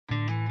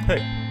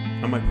Hey,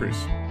 I'm Mike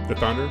Priest, the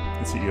founder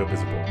and CEO of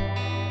Visible.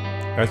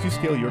 As you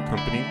scale your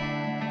company,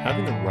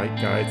 having the right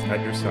guides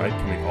at your side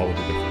can make all of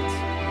the difference.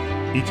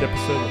 Each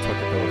episode will talk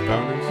to fellow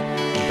founders,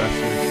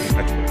 investors, and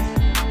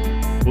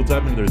experts. We'll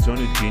dive into their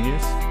zone of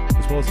genius,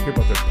 as well as hear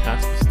about their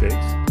past mistakes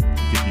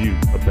to give you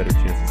a better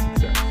chance of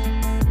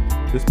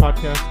success. This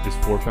podcast is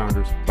for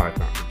founders by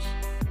founders.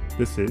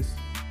 This is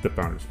The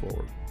Founders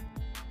Forward.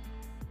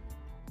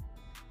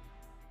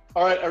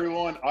 All right,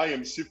 everyone, I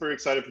am super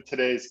excited for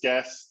today's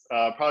guest,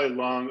 probably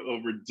long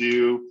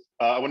overdue.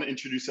 I want to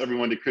introduce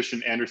everyone to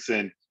Kristian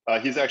Andersen.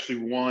 He's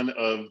actually one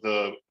of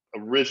the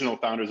original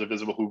founders of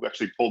Visible who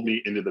actually pulled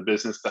me into the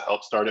business to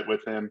help start it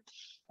with him.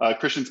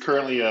 Kristian's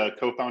currently a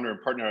co-founder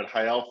and partner at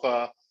High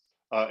Alpha,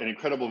 an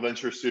incredible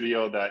venture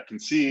studio that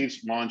conceives,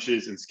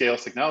 launches, and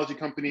scales technology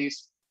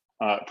companies.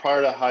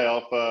 Prior to High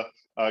Alpha,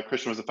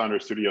 Kristian was the founder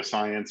of Studio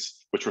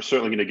Science, which we're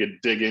certainly going to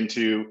dig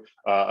into,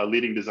 a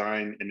leading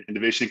design and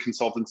innovation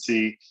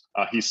consultancy.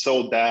 He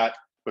sold that,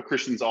 but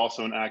Kristian's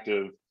also an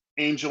active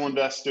angel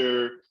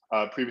investor,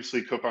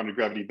 previously co-founded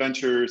Gravity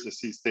Ventures, a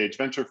seed-stage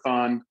venture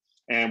fund.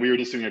 And we were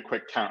just doing a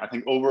quick count. I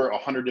think over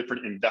 100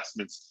 different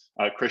investments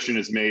Kristian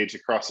has made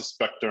across the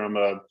spectrum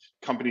of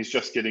companies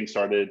just getting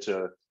started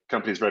to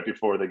companies right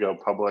before they go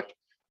public.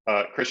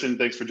 Kristian,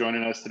 thanks for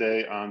joining us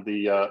today on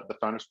the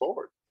Founders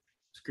Forward.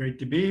 It's great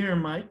to be here,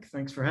 Mike.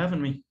 Thanks for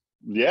having me.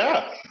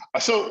 Yeah.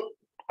 So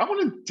I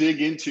want to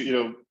dig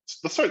into,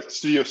 let's start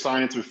Studio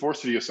Science. Before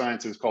Studio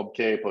Science, it was called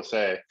KA+A,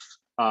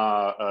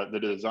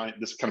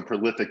 this kind of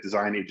prolific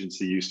design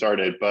agency you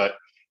started, but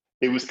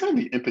it was kind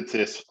of the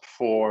impetus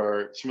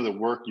for some of the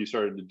work you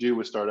started to do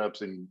with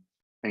startups and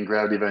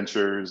Gravity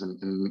Ventures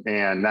and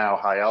now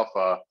High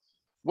Alpha.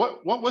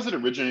 What was it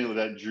originally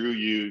that drew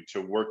you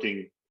to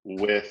working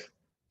with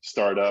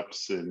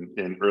startups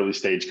and early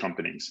stage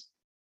companies?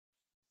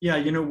 Yeah,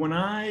 when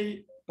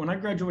I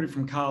graduated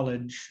from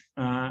college,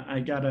 I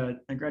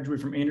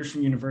graduated from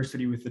Andersen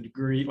University with a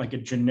degree, like a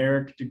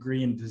generic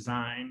degree in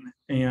design.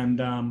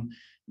 And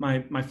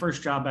my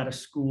first job out of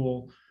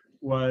school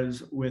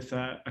was with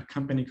a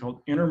company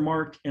called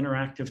Intermark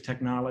Interactive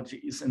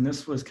Technologies. And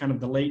this was kind of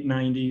the late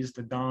 90s,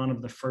 the dawn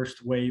of the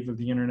first wave of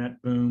the internet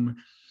boom.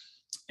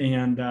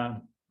 And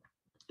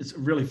it's a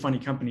really funny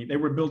company. They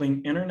were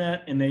building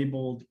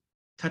internet-enabled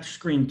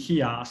touchscreen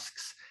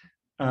kiosks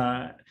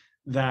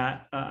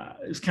that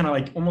is kind of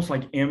like almost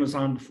like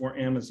Amazon before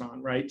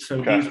Amazon, right? So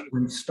these were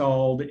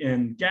installed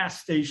in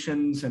gas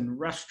stations and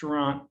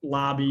restaurant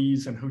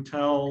lobbies and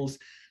hotels,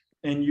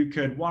 and you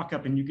could walk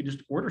up and you could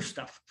just order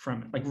stuff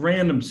from it, like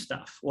random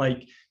stuff,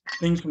 like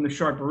things from the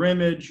Sharper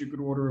Image. You could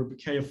order a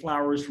bouquet of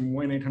flowers from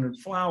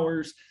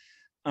 1-800-Flowers,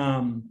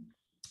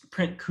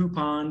 print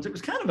coupons.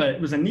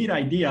 It was a neat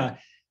idea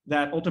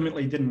that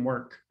ultimately didn't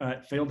work.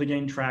 It failed to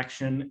gain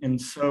traction,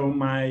 and so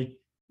my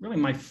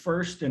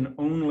first and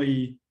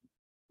only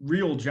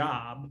real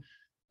job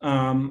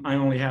I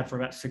only had for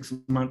about 6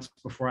 months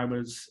before I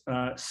was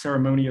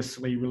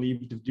ceremoniously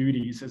relieved of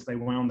duties as they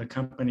wound the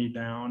company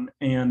down.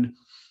 And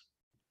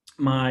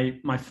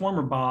my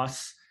former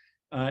boss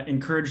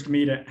encouraged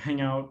me to hang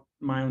out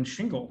my own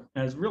shingle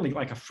as really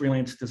like a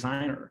freelance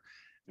designer.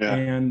 Yeah.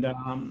 And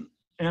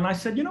I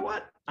said, you know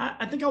what,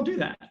 I think I'll do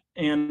that.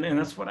 And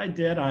that's what I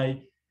did.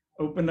 I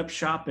opened up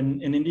shop in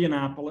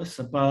Indianapolis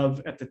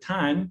above, at the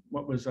time,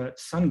 what was a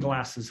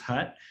Sunglasses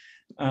Hut.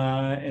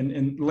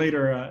 And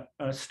later a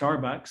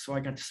Starbucks, so I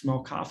got to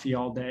smell coffee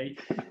all day.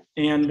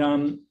 And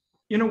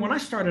when I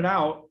started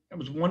out, it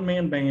was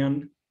one-man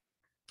band,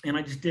 and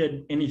I just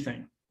did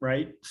anything,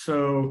 right?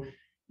 So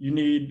you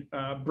need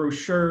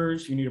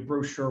brochures, you need a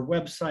brochure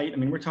website. I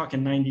mean, we're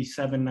talking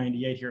 97,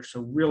 98 here,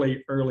 so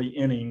really early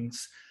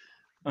innings.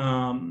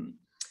 And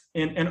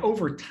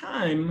over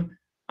time,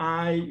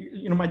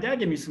 my dad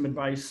gave me some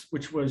advice,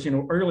 which was,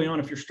 early on,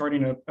 if you're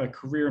starting a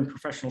career in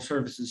professional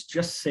services,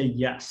 just say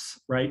yes,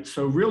 right?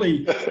 So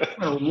really,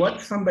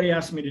 what somebody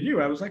asked me to do,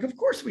 I was like, of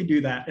course we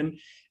do that.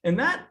 And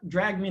that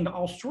dragged me into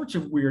all sorts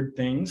of weird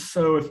things.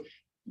 So if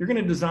you're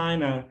going to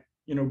design a,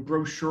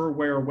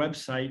 brochureware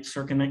website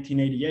circa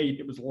 1988,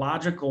 it was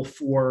logical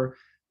for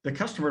the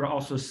customer to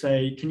also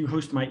say, can you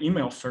host my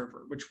email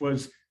server, which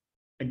was,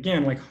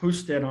 again, like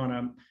hosted on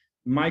a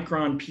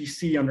Micron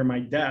PC under my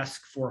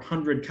desk for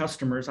 100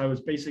 customers. I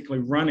was basically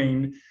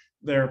running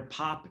their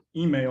POP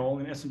email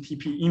and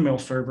SMTP email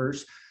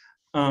servers.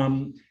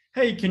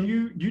 Hey, do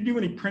you do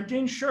any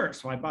printing? Sure.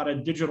 So I bought a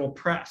digital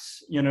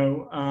press.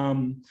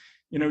 Do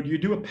you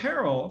do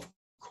apparel? Of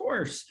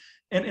course.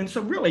 And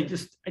so really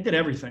I did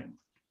everything.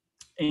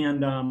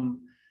 And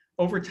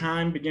over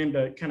time began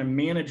to kind of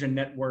manage a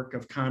network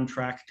of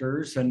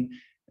contractors, and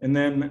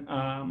then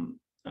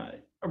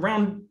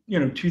around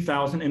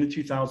 2000, into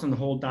 2000, the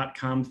whole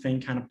 .com thing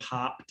kind of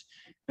popped.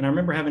 And I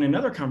remember having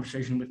another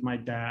conversation with my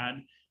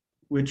dad,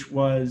 which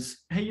was,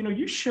 hey,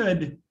 you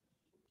should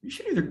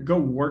either go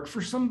work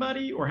for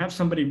somebody or have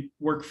somebody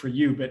work for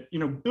you, but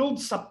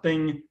build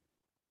something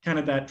kind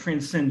of that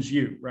transcends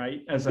you,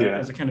 right? As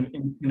a kind of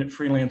independent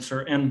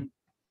freelancer. And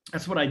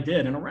that's what I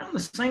did. And around the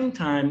same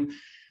time,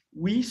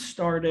 we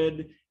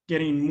started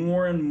getting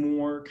more and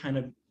more kind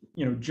of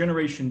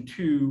generation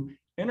 2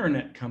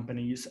 internet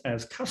companies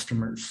as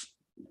customers.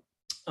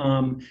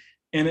 And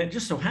it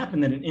just so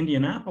happened that in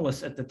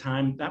Indianapolis at the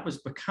time, that was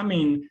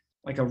becoming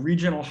like a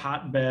regional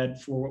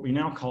hotbed for what we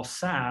now call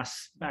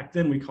SaaS. Back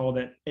then we called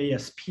it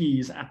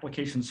ASPs,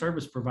 application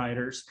service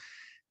providers.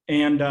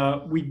 And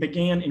we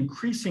began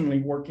increasingly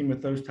working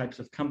with those types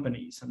of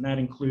companies. And that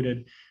included,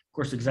 of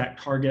course,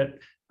 ExactTarget,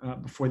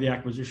 before the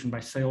acquisition by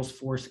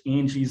Salesforce,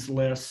 Angie's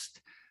List,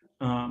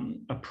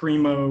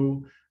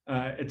 Aprimo,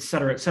 et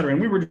cetera, et cetera.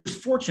 And we were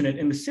just fortunate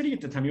in the city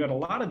at the time. You had a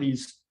lot of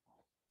these,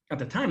 at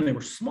the time they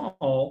were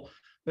small,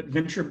 but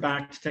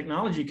venture-backed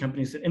technology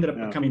companies that ended up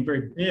becoming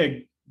very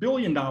big,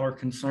 billion-dollar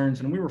concerns.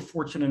 And we were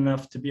fortunate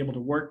enough to be able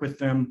to work with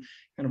them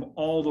kind of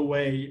all the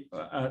way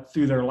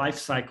through their life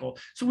cycle.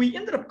 So we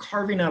ended up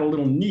carving out a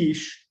little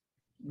niche,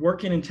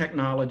 working in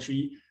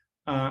technology.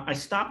 I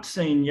stopped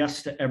saying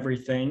yes to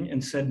everything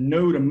and said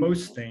no to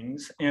most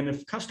things. And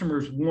if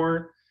customers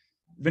weren't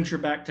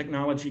venture-backed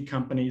technology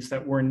companies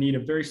that were in need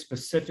of very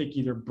specific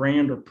either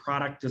brand or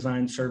product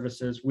design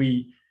services,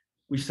 we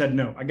said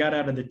no. I got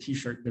out of the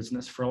t-shirt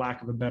business, for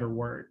lack of a better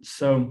word.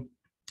 So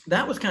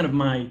that was kind of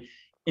my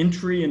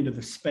entry into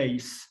the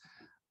space,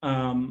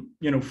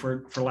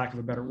 for lack of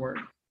a better word.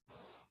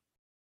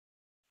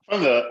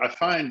 I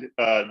find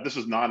this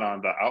was not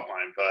on the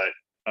outline,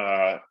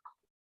 but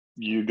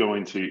you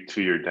going to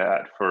your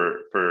dad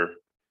for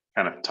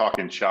kind of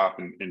talking shop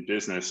in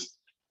business.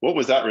 What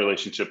was that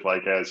relationship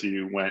like as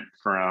you went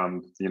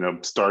from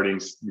starting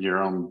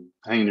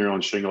hanging your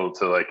own shingle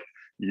to like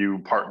you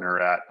partner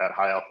at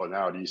High Alpha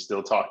now? Do you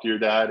still talk to your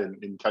dad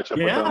and catch up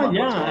with him on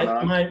what's going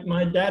on?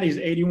 My daddy's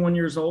 81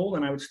 years old,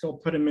 and I would still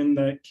put him in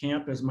the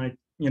camp as my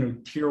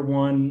tier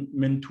 1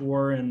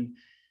 mentor and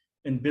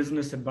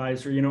business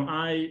advisor.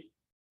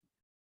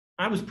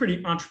 I was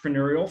pretty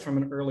entrepreneurial from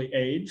an early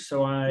age.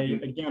 So I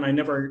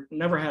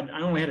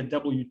only had a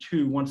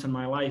W-2 once in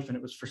my life, and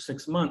it was for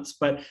 6 months,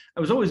 but I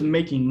was always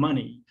making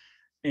money.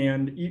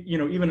 And,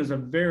 even as a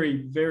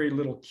very, very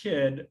little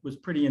kid, was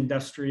pretty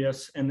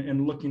industrious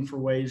and looking for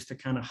ways to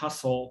kind of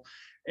hustle.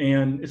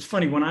 And it's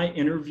funny, when I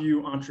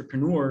interview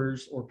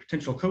entrepreneurs or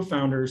potential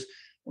co-founders,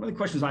 one of the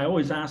questions I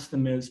always ask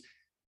them is,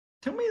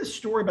 tell me the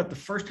story about the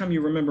first time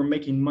you remember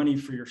making money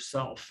for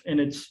yourself.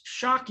 And it's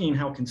shocking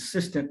how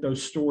consistent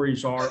those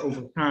stories are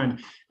over time.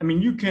 I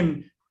mean, you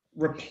can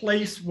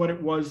replace what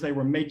it was they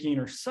were making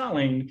or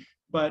selling,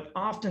 but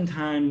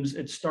oftentimes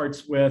it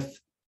starts with,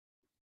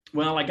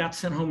 well, I got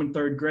sent home in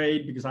 3rd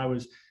grade because I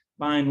was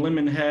buying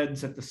lemon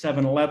heads at the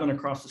 7-Eleven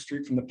across the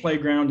street from the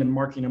playground and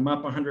marking them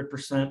up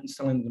 100% and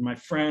selling them to my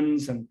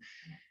friends. And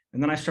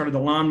then I started the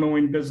lawn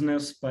mowing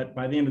business, but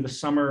by the end of the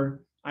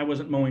summer, I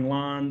wasn't mowing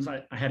lawns.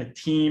 I had a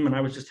team, and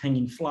I was just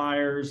hanging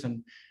flyers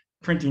and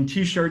printing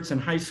t-shirts in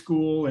high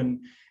school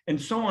and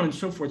so on and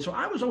so forth. So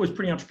I was always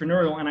pretty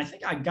entrepreneurial, and I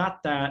think I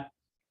got that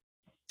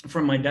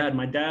from my dad.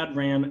 My dad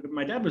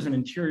was an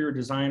interior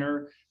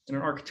designer and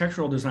an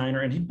architectural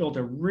designer, and he built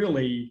a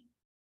really,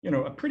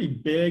 a pretty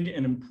big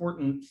and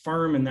important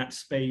firm in that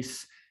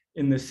space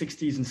in the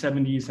 60s and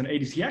 70s and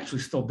 80s. He actually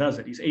still does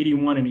it. He's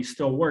 81 and he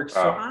still works.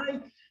 So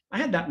I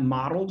had that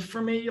modeled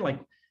for me. Like,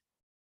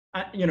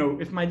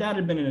 if my dad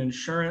had been an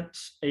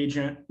insurance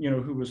agent,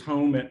 who was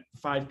home at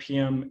 5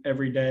 p.m.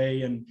 every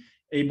day and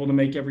able to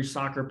make every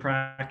soccer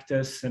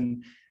practice,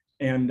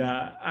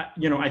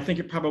 I think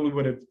it probably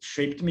would have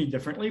shaped me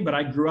differently. But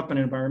I grew up in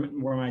an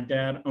environment where my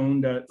dad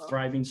owned a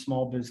thriving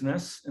small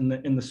business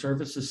in the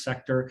services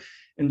sector,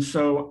 and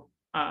so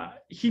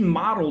he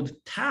modeled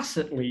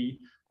tacitly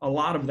a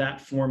lot of that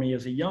for me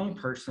as a young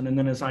person. And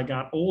then as I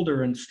got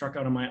older and struck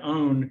out on my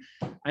own,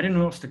 I didn't know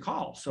who else to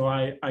call, so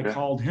I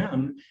called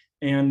him.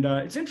 And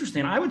it's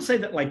interesting. I would say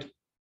that like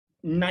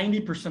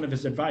 90% of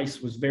his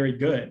advice was very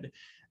good.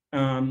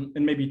 And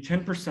maybe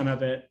 10%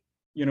 of it,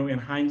 in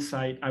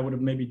hindsight, I would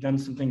have maybe done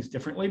some things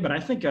differently. But I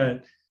think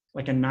a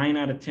 9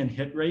 out of 10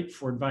 hit rate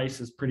for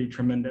advice is pretty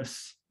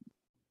tremendous.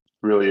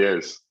 Really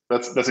is.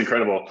 That's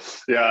incredible.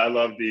 Yeah, I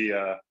love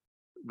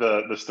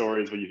the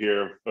stories when you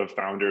hear of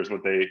founders,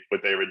 what they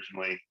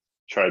originally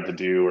tried to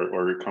do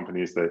or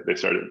companies that they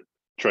try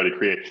to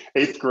create.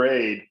 8th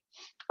grade,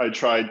 I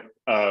tried.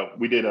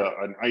 We did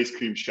an ice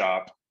cream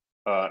shop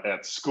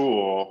at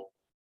school,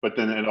 but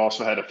then it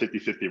also had a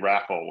 50-50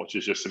 raffle, which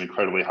is just an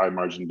incredibly high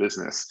margin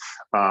business.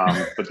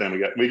 But then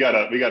we got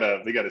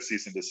a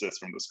cease and desist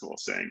from the school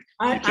saying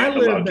you can't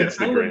allow kids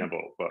to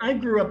gamble. I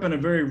grew up in a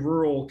very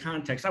rural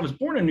context. I was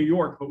born in New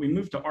York, but we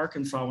moved to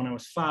Arkansas when I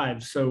was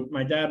 5. So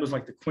my dad was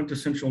like the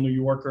quintessential New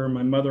Yorker.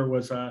 My mother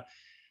was,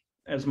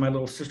 as my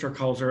little sister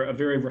calls her, a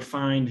very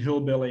refined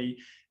hillbilly.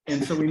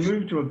 And so we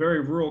moved to a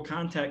very rural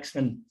context.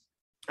 And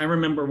I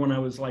remember when I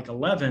was like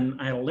 11,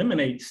 I had a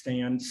lemonade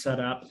stand set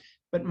up,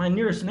 but my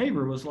nearest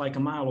neighbor was like a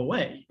mile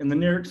away, and the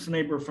nearest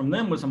neighbor from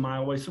them was a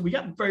mile away. So we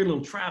got very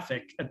little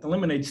traffic at the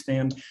lemonade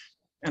stand.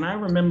 And I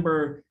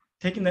remember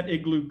taking that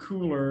Igloo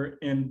cooler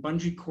and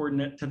bungee cording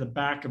it to the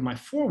back of my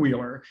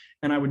 4-wheeler,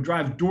 and I would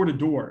drive door to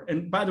door.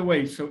 And by the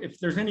way, so if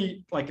there's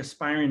any like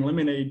aspiring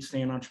lemonade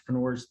stand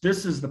entrepreneurs,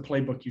 this is the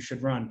playbook you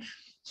should run.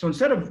 So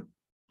instead of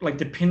like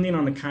depending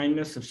on the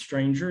kindness of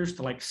strangers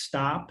to like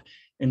stop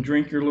and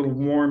drink your little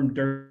warm,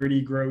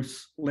 dirty,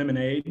 gross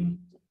lemonade,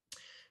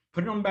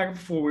 put it on the back of a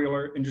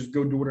four-wheeler and just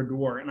go door to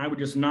door. And I would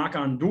just knock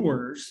on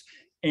doors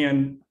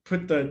and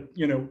put the,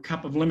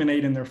 cup of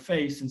lemonade in their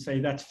face and say,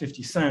 that's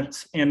 50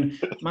 cents. And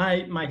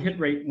my hit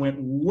rate went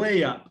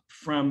way up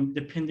from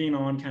depending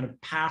on kind of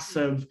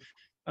passive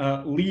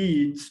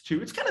leads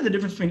to, it's kind of the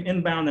difference between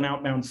inbound and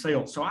outbound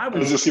sales. So I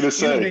was just going to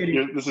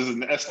say, this is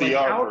an SDR like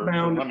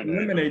outbound for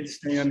lemonade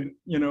stand,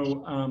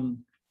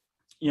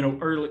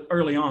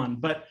 early on.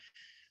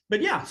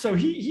 But yeah, so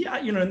he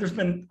and there's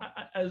been,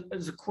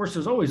 as of course,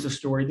 there's always a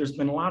story. There's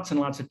been lots and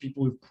lots of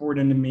people who've poured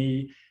into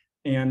me,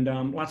 and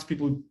lots of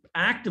people who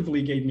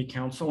actively gave me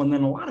counsel, and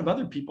then a lot of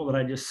other people that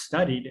I just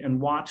studied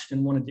and watched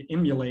and wanted to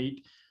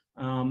emulate.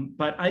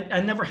 But I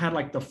never had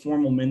like the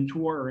formal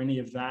mentor or any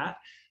of that.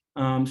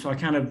 So I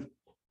kind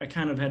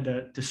of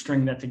had to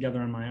string that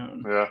together on my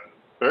own. Yeah,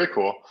 very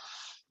cool.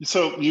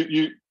 So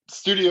you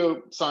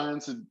studio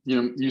science,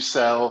 you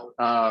sell,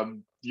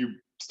 you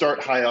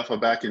start High Alpha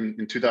back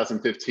in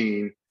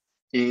 2015.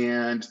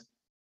 And,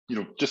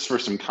 just for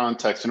some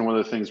context, one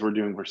of the things we're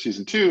doing for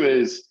season 2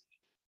 is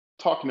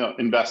talking to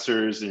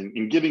investors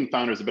and giving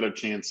founders a better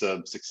chance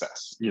of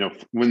success,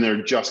 when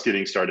they're just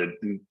getting started,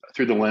 and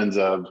through the lens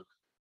of,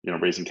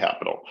 raising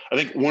capital. I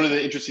think one of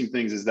the interesting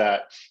things is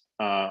that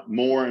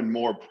more and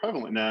more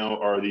prevalent now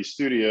are these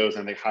studios,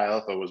 and I think High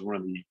Alpha was one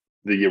of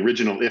the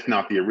original, if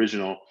not the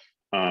original,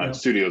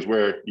 studios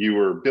where you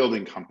were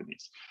building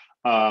companies.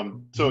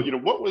 So,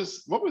 what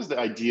was the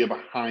idea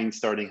behind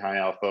starting High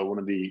Alpha, one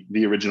of the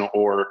original,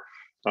 or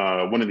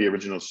one of the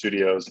original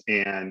studios,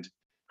 and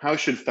how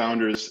should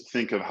founders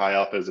think of High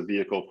Alpha as a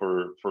vehicle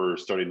for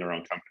starting their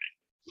own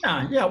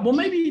company? Yeah. Well,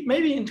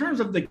 maybe in terms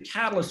of the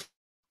catalyst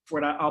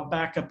for it, I'll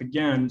back up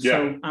again. Yeah.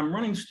 So I'm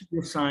running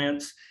studio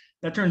science.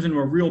 That turns into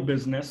a real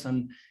business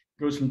and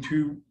goes from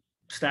 2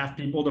 staff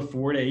people to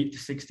 4 to 8 to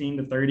 16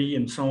 to 30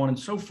 and so on and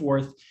so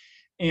forth.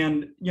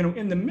 And,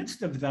 in the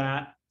midst of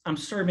that, I'm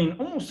serving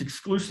almost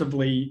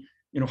exclusively,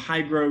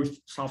 high growth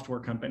software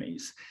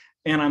companies.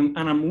 And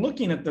I'm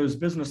looking at those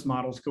business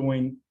models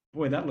going,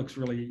 boy, that looks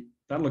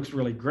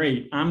really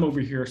great. I'm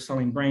over here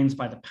selling brains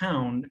by the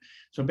pound.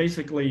 So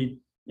basically,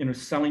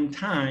 selling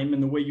time,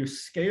 and the way you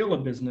scale a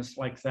business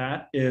like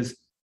that is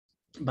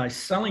by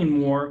selling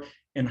more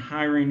and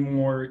hiring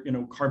more,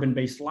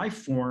 carbon-based life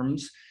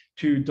forms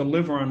to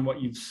deliver on what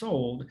you've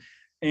sold.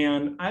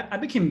 And I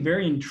became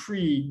very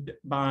intrigued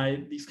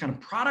by these kind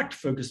of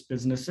product-focused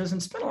businesses,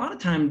 and spent a lot of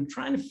time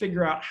trying to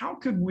figure out how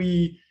could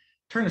we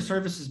turn a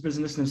services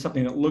business into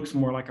something that looks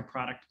more like a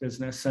product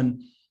business.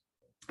 And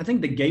I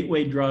think the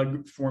gateway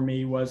drug for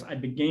me was I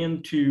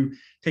began to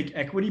take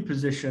equity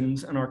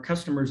positions in our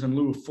customers in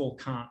lieu of full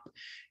comp.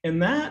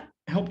 And that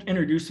helped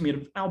introduce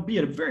me,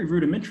 albeit a very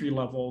rudimentary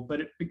level,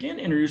 but it began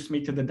to introduce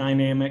me to the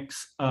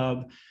dynamics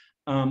of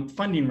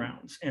funding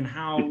rounds and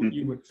how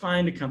you would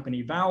find a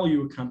company,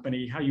 value a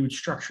company, how you would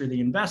structure the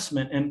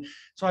investment. And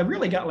so I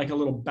really got like a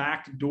little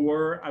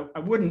backdoor, I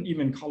wouldn't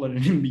even call it an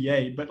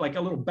MBA, but like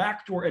a little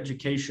backdoor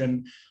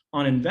education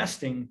on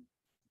investing.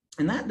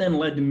 And that then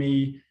led to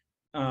me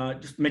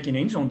just making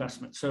angel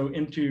investments. So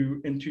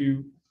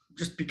into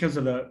just because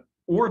of the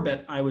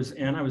orbit I was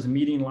in, I was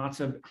meeting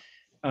lots of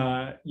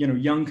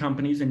young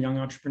companies and young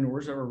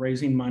entrepreneurs that were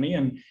raising money,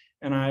 and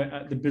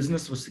the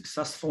business was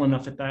successful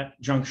enough at that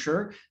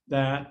juncture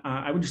that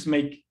I would just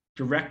make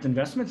direct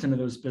investments into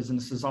those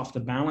businesses off the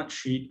balance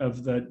sheet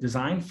of the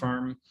design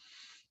firm.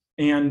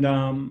 And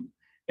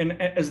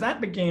as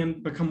that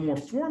become more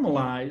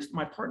formalized,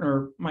 my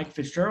partner, Mike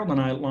Fitzgerald,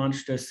 and I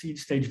launched a seed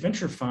stage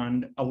venture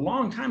fund a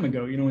long time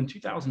ago, in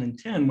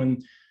 2010,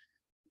 when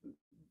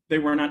they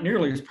were not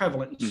nearly as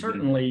prevalent. And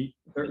certainly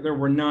there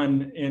were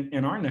none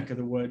in our neck of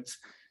the woods.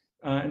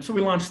 And so we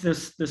launched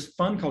this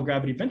fund called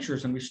Gravity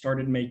Ventures, and we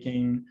started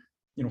making,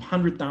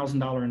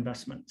 $100,000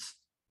 investments.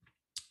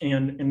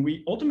 And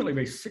we ultimately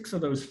raised 6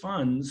 of those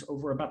funds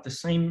over about the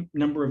same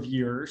number of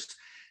years,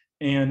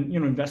 and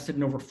invested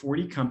in over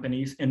 40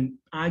 companies. And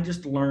I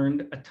just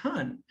learned a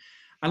ton.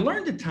 I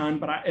learned a ton,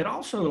 but it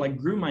also like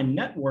grew my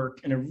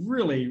network in a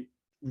really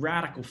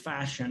radical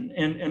fashion.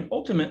 And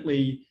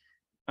ultimately,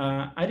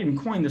 I didn't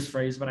coin this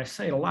phrase, but I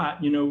say it a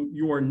lot,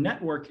 your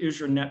network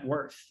is your net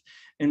worth.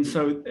 And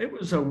so it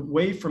was a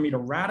way for me to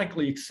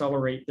radically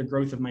accelerate the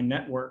growth of my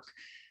network.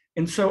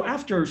 And so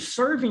after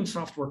serving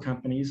software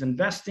companies,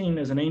 investing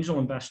as an angel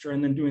investor,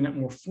 and then doing that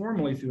more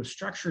formally through a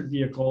structured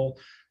vehicle,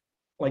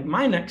 like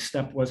my next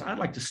step was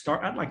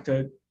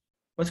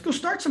let's go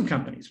start some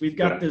companies. We've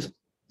got this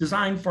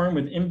design firm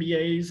with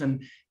MBAs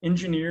and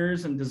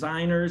engineers and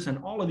designers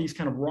and all of these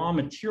kind of raw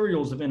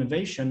materials of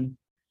innovation.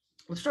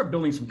 Let's start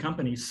building some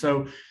companies.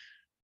 So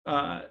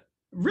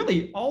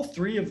really all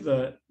 3 of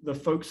the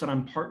folks that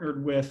I'm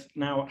partnered with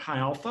now at High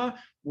Alpha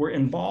were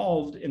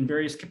involved in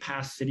various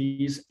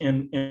capacities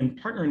and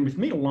partnering with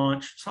me to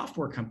launch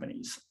software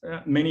companies,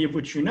 many of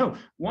which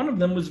one of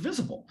them was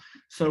Visible.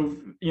 So,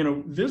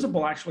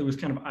 Visible actually was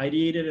kind of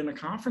ideated in a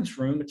conference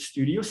room at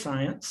Studio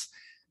Science.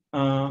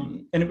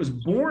 And it was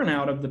born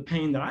out of the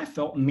pain that I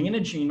felt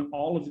managing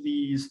all of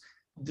these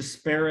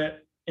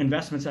disparate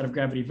investments out of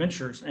Gravity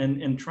Ventures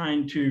and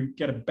trying to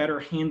get a better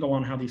handle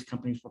on how these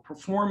companies were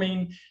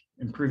performing,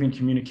 improving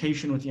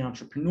communication with the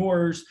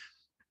entrepreneurs.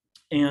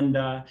 And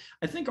I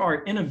think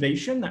our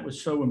innovation that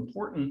was so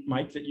important,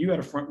 Mike, that you had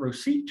a front row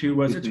seat to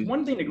was it's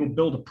one thing to go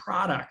build a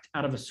product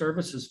out of a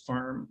services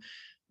firm,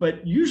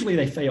 but usually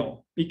they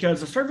fail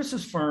because a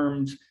services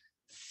firm's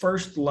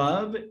first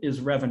love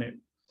is revenue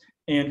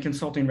and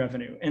consulting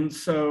revenue. And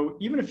so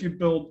even if you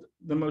build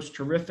the most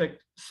terrific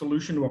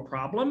solution to a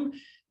problem,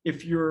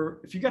 if you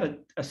got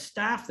a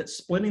staff that's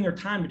splitting their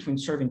time between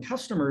serving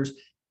customers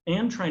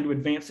and trying to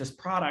advance this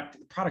product,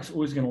 the product's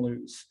always going to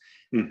lose.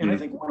 And I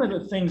think one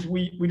of the things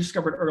we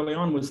discovered early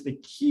on was the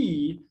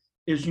key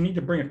is you need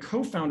to bring a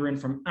co-founder in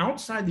from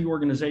outside the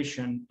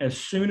organization as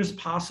soon as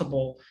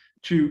possible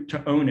to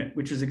own it,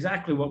 which is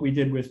exactly what we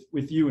did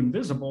with you and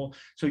Visible.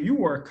 So you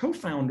were a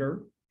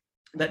co-founder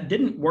that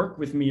didn't work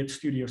with me at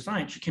Studio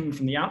Science. You came in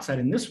from the outside,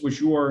 and this was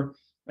your,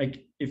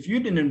 like, if you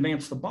didn't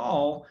advance the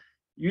ball,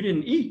 you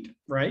didn't eat,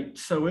 right?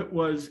 So it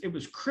was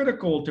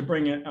critical to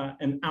bring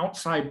an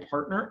outside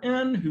partner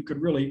in who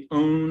could really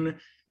own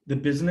the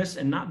business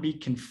and not be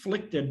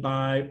conflicted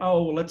by,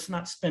 oh, well, let's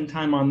not spend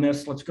time on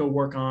this. Let's go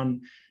work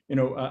on,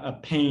 a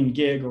paying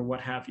gig or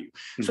what have you.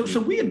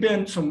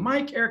 So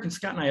Mike, Eric, and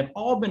Scott and I had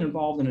all been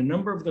involved in a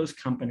number of those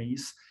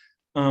companies,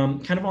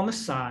 kind of on the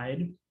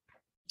side.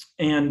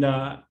 And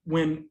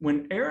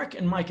when Eric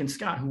and Mike and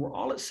Scott, who were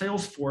all at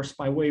Salesforce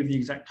by way of the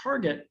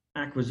ExactTarget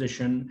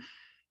acquisition,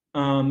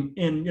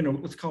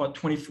 let's call it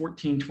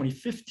 2014,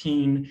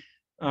 2015,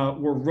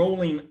 were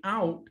rolling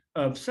out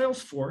of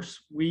Salesforce,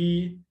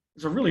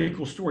 it's a really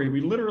cool story.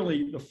 We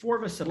literally, the four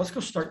of us said, let's go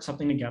start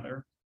something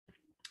together.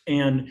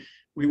 And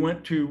we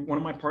went to one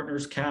of my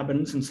partner's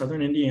cabins in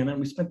Southern Indiana, and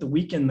we spent the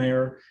weekend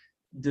there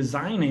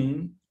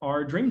designing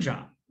our dream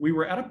job. We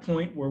were at a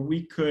point where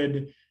we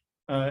could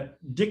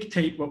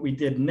dictate what we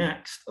did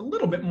next a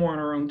little bit more on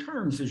our own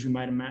terms, as you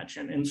might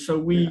imagine. And so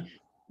we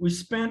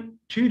spent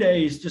 2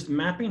 days just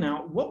mapping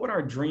out what would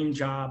our dream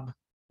job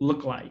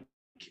look like.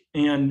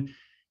 And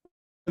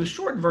the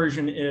short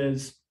version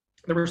is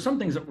there were some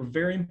things that were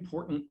very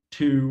important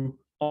to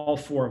all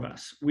four of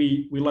us.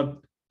 We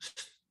loved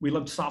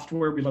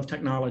software, we loved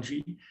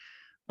technology.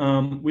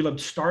 We loved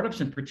startups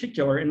in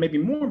particular, and maybe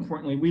more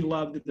importantly, we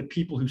loved the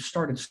people who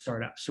started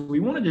startups. So we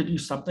wanted to do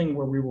something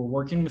where we were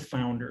working with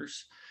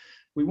founders.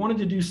 We wanted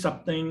to do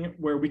something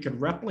where we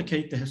could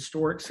replicate the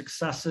historic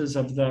successes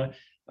of the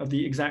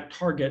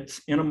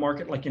ExactTargets in a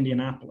market like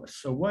Indianapolis.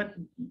 So what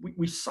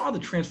we saw the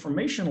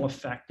transformational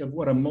effect of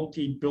what a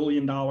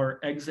multi-billion-dollar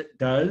exit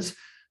does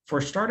for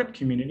a startup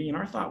community. And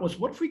our thought was,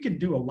 what if we could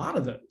do a lot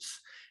of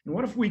those? And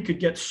what if we could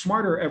get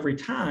smarter every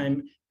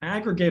time,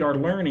 aggregate our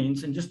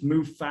learnings, and just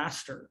move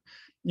faster?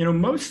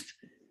 Most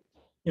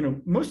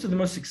of the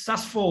most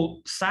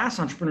successful SaaS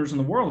entrepreneurs in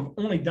the world have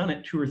only done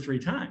it 2 or 3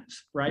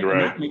 times, right? And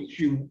that makes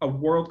you a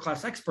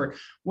world-class expert.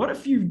 What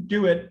if you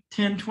do it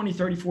 10, 20,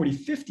 30, 40,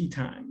 50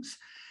 times?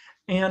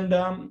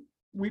 And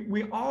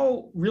we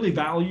all really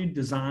valued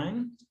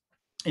design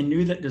and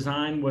knew that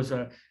design was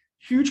a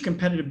huge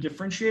competitive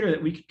differentiator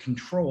that we could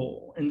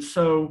control. And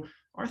so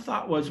our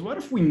thought was, what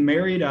if we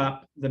married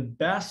up the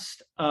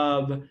best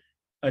of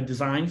a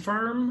design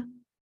firm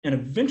and a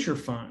venture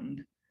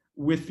fund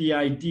with the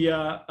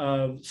idea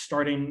of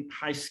starting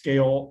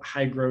high-scale,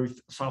 high-growth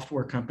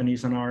software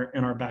companies in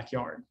our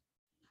backyard?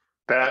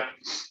 That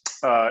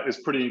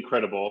is pretty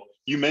incredible.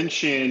 You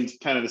mentioned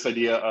kind of this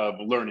idea of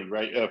learning,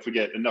 right? If we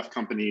get enough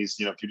companies,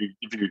 if you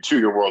do 2,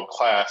 you're world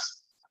class.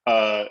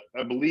 I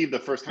believe the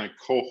first kind of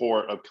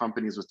cohort of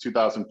companies was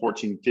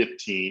 2014,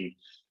 15.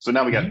 So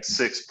now we got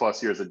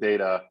 6+ years of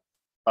data.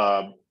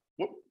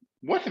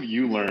 What have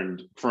you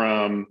learned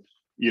from,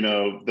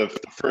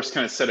 the first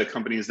kind of set of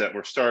companies that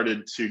were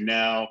started to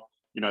now?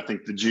 I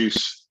think the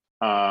Juice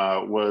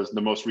was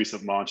the most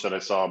recent launch that I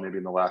saw maybe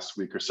in the last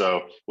week or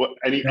so.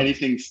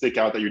 Anything stick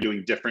out that you're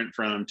doing different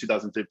from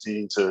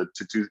 2015 to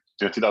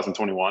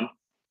 2021?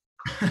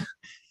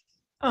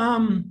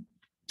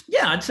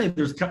 Yeah, I'd say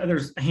there's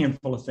a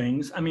handful of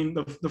things. I mean,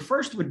 the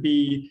first would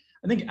be,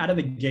 I think out of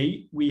the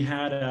gate, we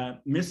had a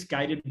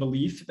misguided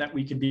belief that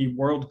we could be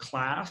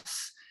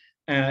world-class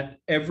at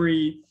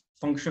every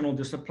functional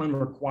discipline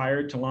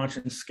required to launch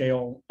and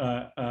scale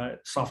a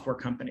software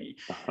company.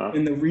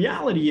 And the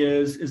reality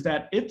is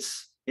that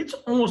it's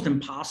almost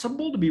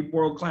impossible to be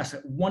world-class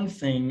at one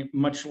thing,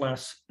 much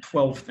less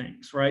 12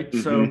 things, right?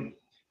 So if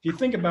you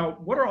think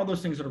about what are all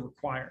those things that are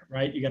required,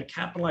 right? You got to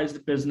capitalize the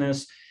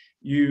business.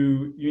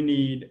 You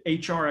need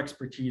HR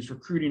expertise,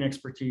 recruiting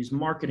expertise,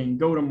 marketing,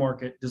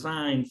 go-to-market,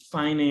 design,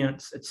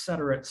 finance, et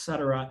cetera, et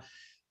cetera.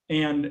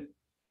 And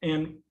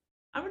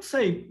I would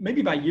say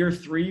maybe by year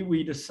 3,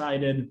 we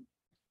decided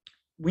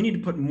we need to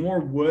put more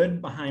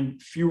wood behind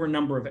fewer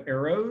number of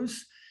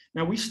arrows.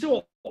 Now, we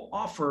still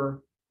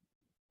offer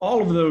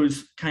all of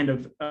those kind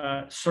of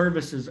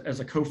services as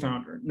a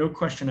co-founder, no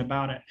question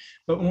about it.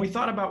 But when we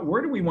thought about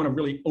where do we want to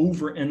really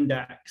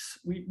over-index,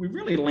 we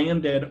really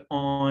landed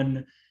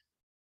on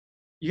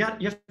you have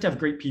to have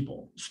great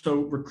people.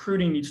 So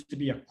recruiting needs to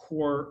be a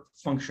core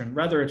function,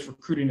 whether it's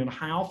recruiting in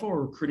high alpha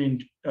or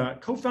recruiting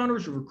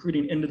co-founders or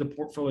recruiting into the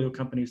portfolio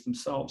companies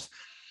themselves.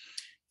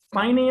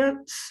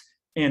 Finance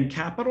and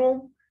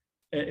capital,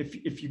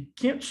 if you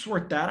can't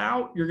sort that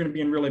out, you're going to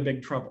be in really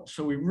big trouble.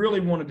 So we really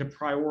wanted to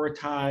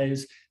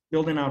prioritize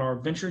building out our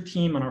venture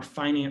team and our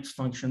finance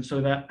function so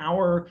that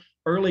our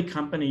early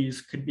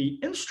companies could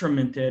be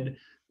instrumented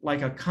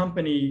like a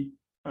company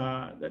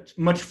that's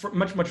much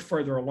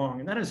further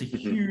along. And that is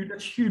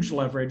that's huge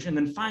leverage. And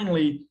then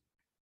finally,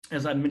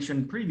 as I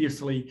mentioned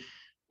previously,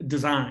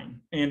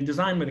 design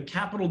with a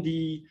capital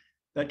D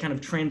that kind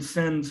of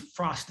transcends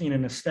frosting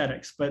and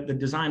aesthetics, but the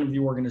design of the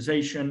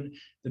organization,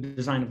 the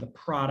design of the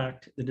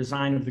product, the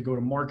design of the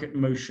go-to-market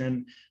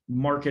motion,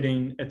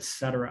 marketing, et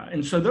cetera.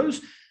 And so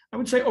those, I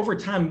would say over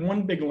time,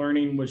 one big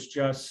learning was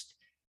just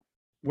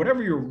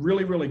whatever you're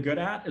really, really good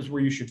at is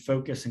where you should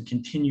focus and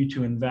continue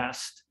to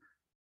invest.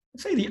 I'd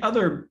say the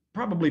other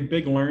probably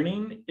big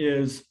learning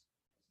is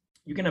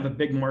you can have a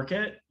big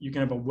market, you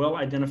can have a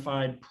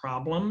well-identified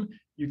problem,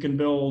 you can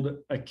build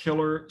a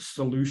killer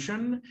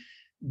solution,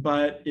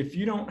 but if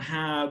you don't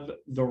have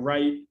the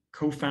right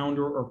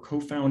co-founder or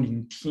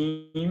co-founding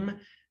team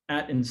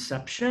at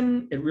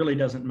inception, it really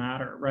doesn't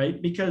matter,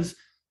 right? Because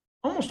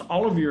almost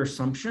all of your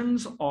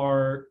assumptions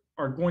are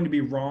going to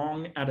be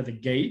wrong out of the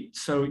gate.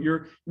 So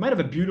you might have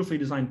a beautifully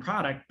designed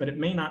product, but it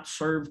may not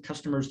serve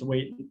customers the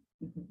way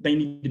they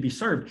need to be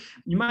served.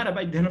 You might have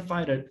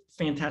identified a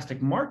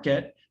fantastic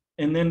market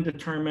and then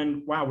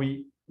determined, wow,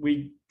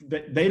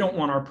 they don't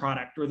want our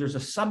product, or there's a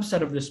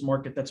subset of this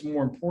market that's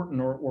more important,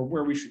 or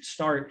where we should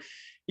start.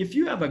 If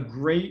you have a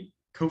great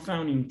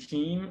co-founding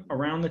team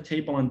around the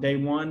table on day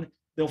one,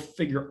 they'll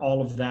figure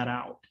all of that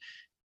out.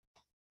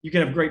 You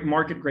can have great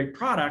market, great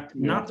product,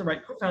 not the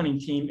right co-founding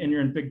team, and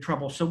you're in big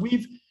trouble. So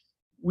we've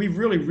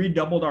really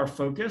redoubled our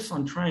focus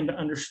on trying to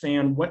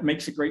understand what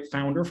makes a great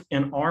founder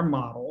in our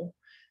model,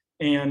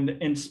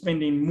 and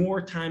spending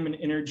more time and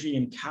energy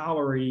and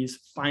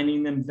calories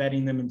finding them,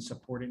 vetting them, and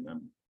supporting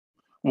them.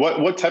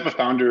 What type of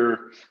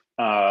founder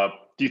do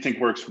you think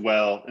works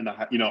well in the,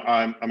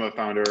 I'm a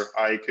founder.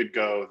 I could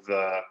go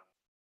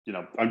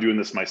I'm doing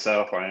this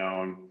myself. I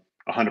own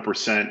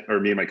 100%, or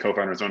me and my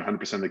co-founders own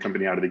 100% of the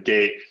company out of the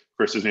gate,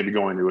 versus maybe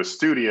going to a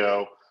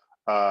studio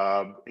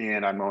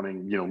and I'm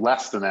owning,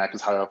 less than that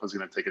because high alpha is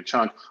going to take a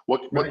chunk.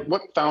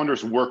 What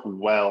founders work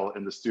well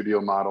in the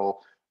studio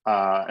model?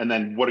 And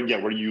then what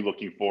are you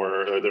looking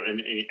for? Are there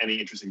any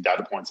interesting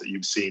data points that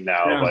you've seen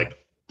now, like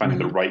finding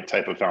the right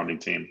type of founding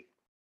team?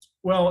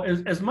 Well,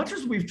 as much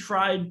as we've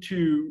tried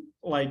to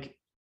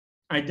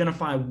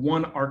identify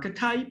one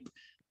archetype,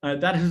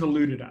 that has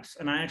eluded us,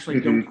 and I actually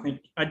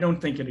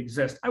don't think it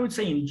exists. I would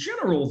say in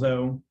general,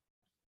 though,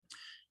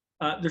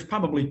 there's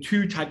probably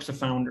two types of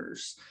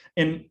founders,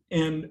 and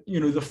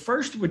the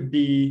first would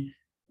be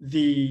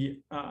the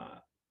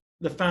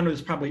founder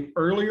that's probably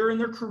earlier in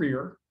their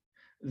career,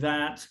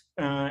 that's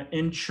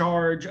in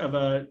charge of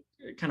a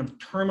kind of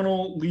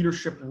terminal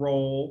leadership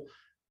role,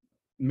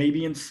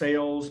 maybe in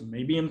sales,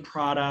 maybe in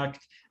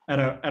product, at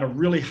a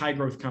really high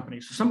growth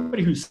company. So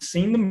somebody who's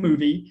seen the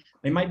movie,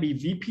 they might be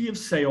VP of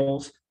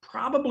sales,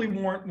 probably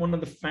weren't one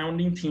of the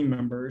founding team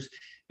members,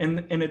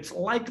 and it's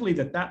likely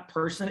that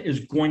person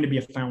is going to be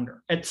a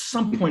founder at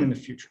some point in the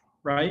future,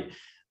 right?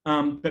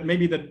 But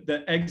maybe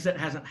the exit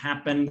hasn't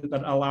happened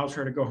that allows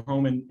her to go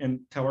home and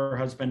tell her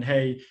husband,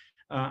 hey,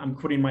 I'm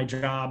quitting my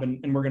job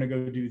and we're going to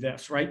go do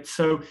this, right?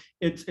 So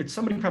it's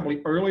somebody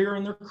probably earlier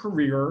in their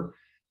career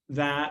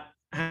that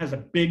has a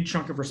big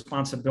chunk of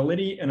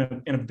responsibility in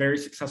a very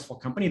successful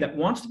company that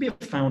wants to be a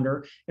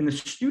founder, and the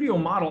studio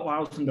model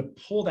allows them to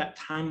pull that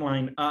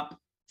timeline up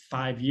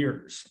 5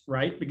 years,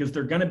 right? Because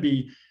they're going to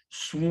be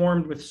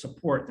swarmed with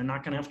support. They're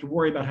not going to have to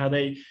worry about how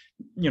they're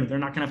not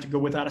going to have to go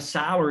without a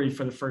salary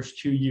for the first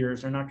 2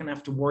 years. They're not going to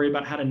have to worry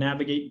about how to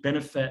navigate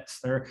benefits.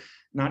 They're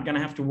not going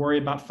to have to worry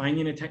about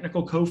finding a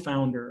technical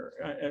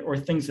co-founder or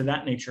things of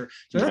that nature.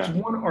 So that's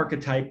one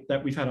archetype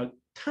that we've had a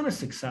ton of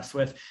success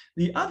with.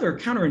 The other,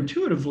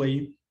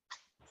 counterintuitively,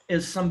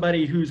 is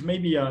somebody who's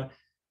maybe a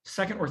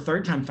second or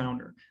third time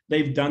founder.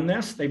 They've done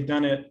this, they've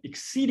done it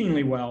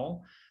exceedingly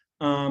well.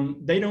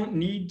 They don't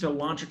need to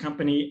launch a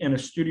company in a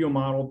studio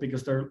model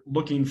because they're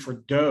looking for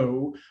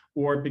dough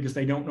or because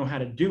they don't know how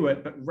to do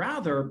it, but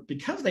rather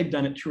because they've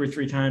done it 2 or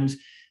 3 times,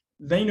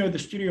 they know the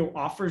studio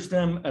offers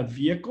them a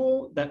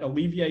vehicle that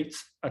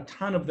alleviates a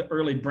ton of the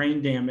early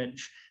brain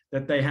damage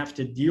that they have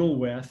to deal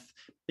with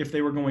if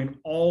they were going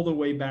all the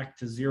way back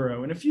to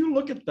zero. And if you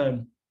look at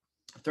the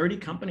 30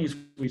 companies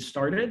we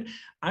started,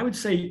 I would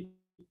say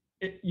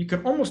you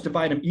could almost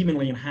divide them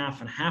evenly in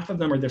half, and half of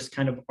them are this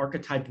kind of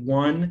archetype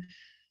one,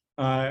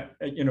 kind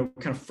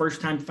of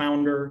first-time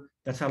founder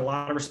that's had a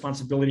lot of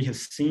responsibility,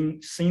 has seen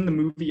the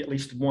movie at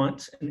least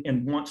once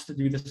and wants to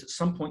do this at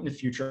some point in the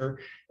future.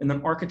 And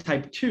then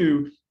archetype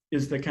 2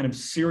 is the kind of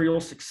serial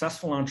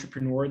successful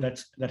entrepreneur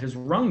that has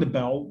rung the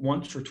bell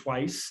once or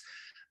twice,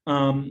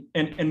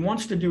 and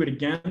wants to do it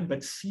again,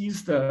 but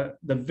sees the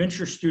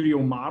venture studio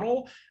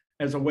model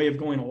as a way of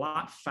going a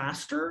lot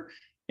faster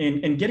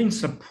and getting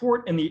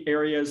support in the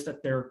areas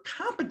that they're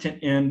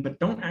competent in, but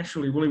don't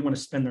actually really want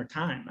to spend their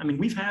time. I mean,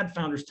 we've had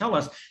founders tell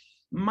us,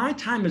 my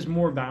time is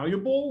more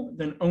valuable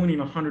than owning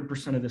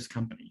 100% of this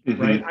company,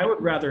 right? I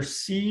would rather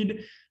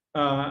seed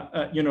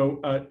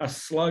a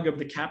slug of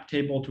the cap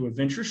table to a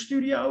venture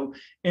studio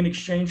in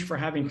exchange for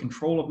having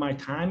control of my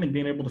time and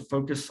being able to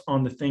focus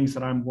on the things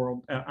that I'm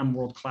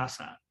world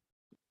class at.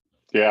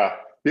 Yeah.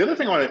 The other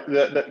thing I want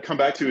to come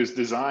back to is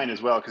design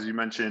as well, because you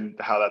mentioned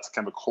how that's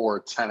kind of a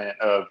core tenet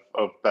of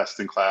best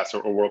in class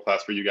or world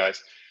class for you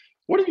guys.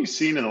 What have you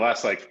seen in the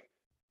last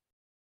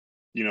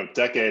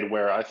decade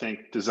where I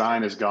think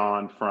design has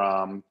gone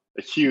from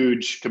a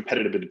huge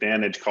competitive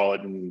advantage, call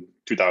it in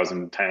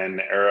 2010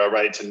 era,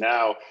 right, to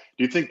now?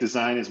 Do you think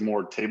design is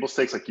more table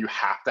stakes? Like you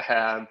have to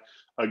have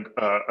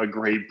a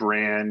great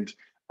brand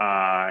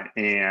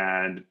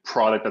and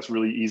product that's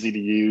really easy to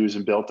use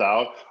and built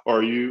out,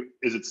 or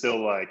is it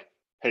still like,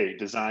 hey,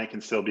 design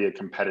can still be a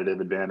competitive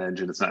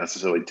advantage and it's not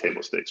necessarily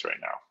table stakes right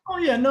now? Oh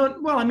yeah, no,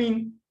 well, I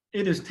mean,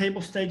 it is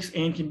table stakes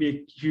and can be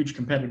a huge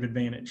competitive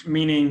advantage,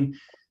 meaning,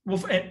 well,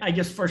 I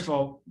guess, first of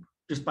all,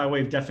 just by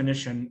way of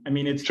definition, I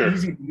mean, it's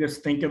easy to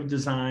just think of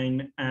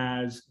design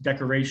as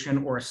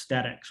decoration or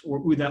aesthetics, or,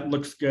 ooh, that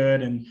looks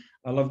good, and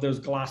I love those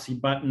glossy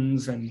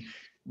buttons, and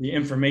the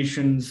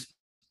information's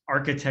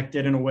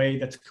architected in a way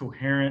that's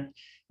coherent,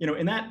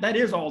 and that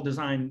is all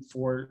design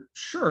for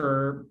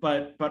sure,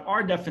 but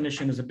our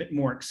definition is a bit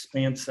more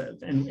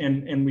expansive,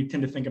 and we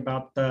tend to think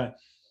about the,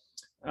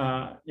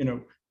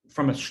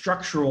 from a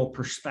structural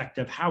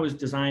perspective, how is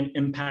design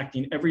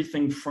impacting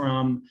everything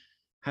from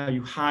how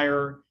you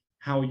hire,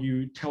 how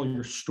you tell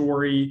your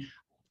story,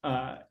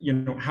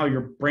 how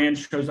your brand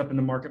shows up in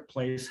the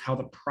marketplace, how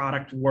the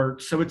product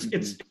works. So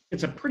it's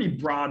a pretty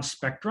broad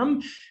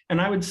spectrum,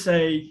 and I would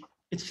say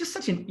it's just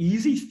such an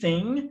easy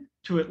thing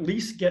to at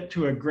least get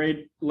to a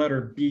grade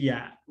letter B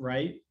at,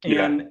 right?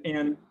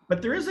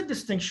 But there is a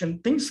distinction.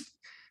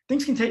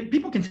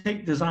 People can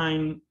take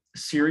design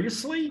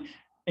seriously,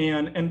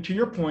 and to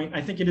your point,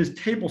 I think it is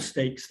table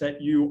stakes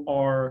that you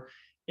are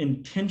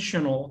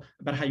intentional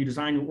about how you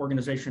design your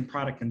organization,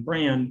 product, and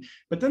brand.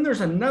 But then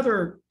there's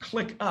another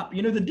click up.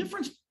 The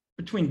difference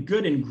between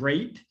good and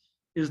great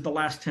is the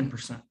last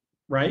 10%,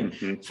 right?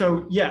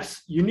 So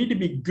yes, you need to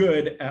be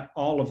good at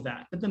all of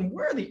that. But then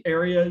where are the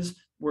areas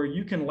where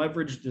you can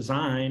leverage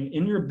design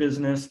in your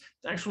business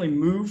to actually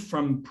move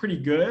from pretty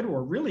good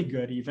or really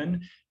good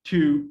even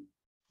to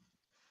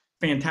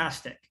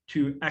fantastic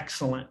to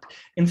excellent?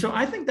 And so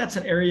I think that's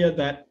an area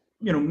that,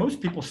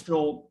 most people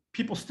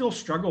still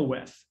struggle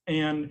with.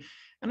 And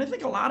I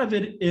think a lot of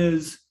it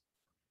is,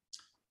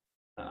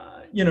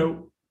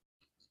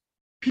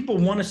 people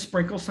want to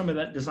sprinkle some of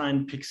that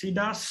design pixie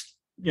dust,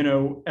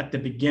 at the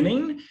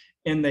beginning,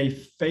 and they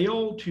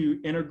fail to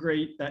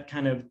integrate that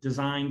kind of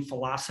design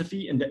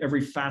philosophy into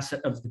every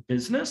facet of the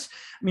business.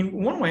 I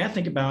mean, one way I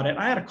think about it,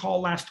 I had a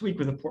call last week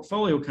with a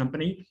portfolio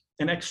company,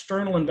 an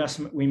external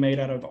investment we made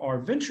out of our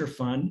venture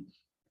fund,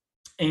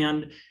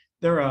 and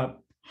they're a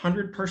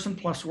 100-person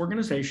plus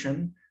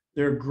organization.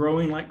 They're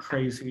growing like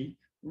crazy,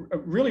 a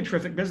really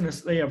terrific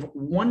business. They have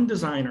one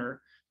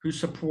designer who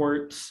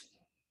supports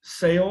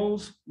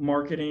sales,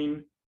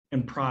 marketing,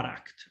 and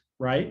product,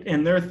 right?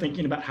 And they're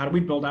thinking about, how do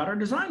we build out our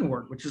design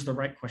work, which is the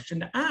right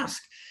question to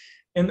ask.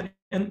 And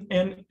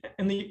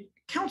the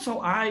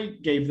counsel I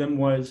gave them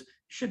was,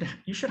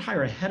 you should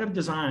hire a head of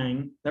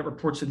design that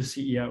reports to the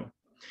CEO.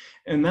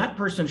 And that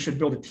person should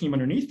build a team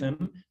underneath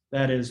them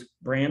that is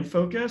brand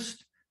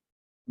focused,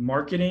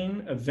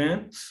 marketing,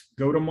 events,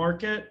 go to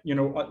market,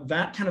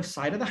 that kind of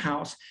side of the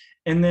house.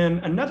 And then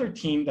another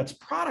team that's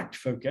product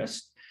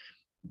focused,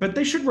 but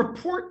they should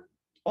report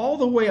all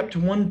the way up to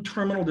one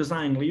terminal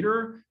design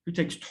leader who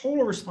takes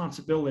total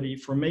responsibility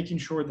for making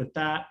sure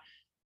that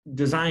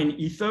design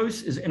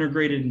ethos is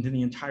integrated into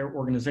the entire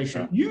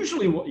organization.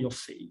 Usually what you'll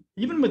see,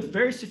 even with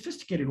very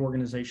sophisticated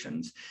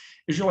organizations,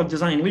 is you'll have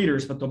design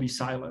leaders, but they'll be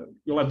siloed.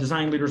 You'll have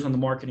design leaders on the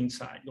marketing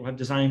side. You'll have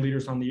design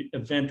leaders on the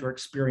event or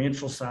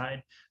experiential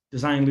side,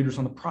 design leaders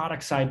on the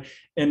product side,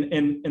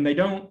 and they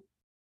don't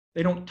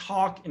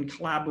talk and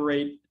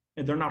collaborate,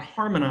 and they're not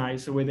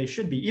harmonized the way they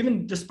should be,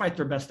 even despite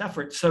their best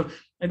efforts. So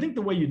I think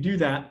the way you do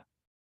that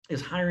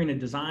is hiring a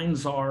design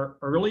czar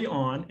early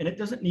on, and it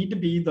doesn't need to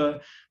be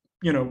the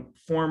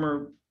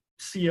former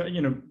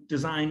CEO,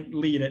 design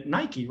lead at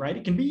Nike, right?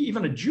 It can be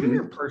even a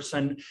junior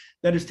person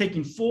that is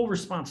taking full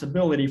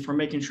responsibility for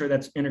making sure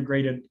that's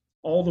integrated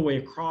all the way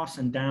across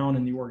and down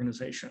in the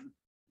organization.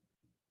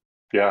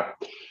 Yeah.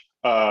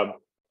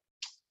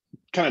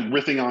 Kind of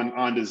riffing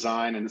on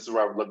design, and this is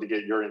where I would love to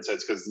get your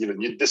insights, because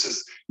this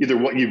is either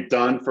what you've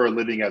done for a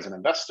living as an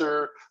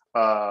investor,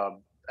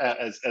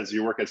 as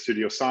you work at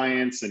Studio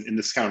Science, and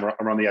this is kind of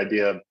around the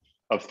idea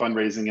of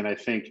fundraising. And I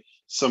think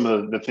some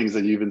of the things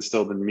that you've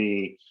instilled in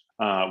me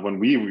when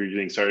we were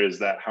getting started is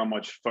that how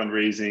much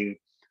fundraising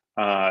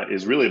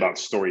is really about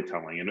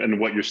storytelling and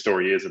what your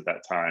story is at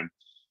that time.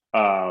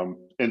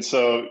 And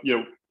so,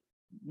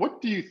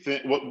 what do you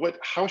think?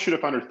 How should a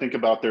founder think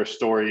about their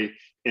story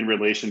in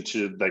relation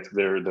to like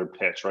their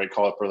pitch, right?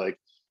 Call it for like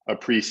a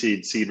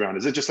pre-seed seed round?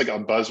 Is it just like a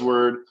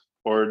buzzword,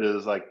 or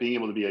does like being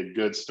able to be a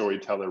good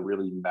storyteller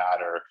really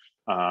matter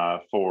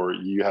for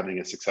you having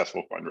a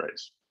successful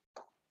fundraise?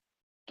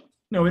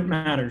 No, it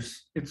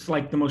matters. It's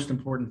like the most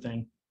important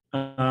thing.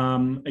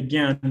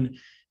 Again,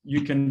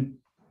 you can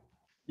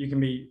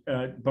be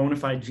a bona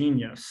fide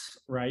genius,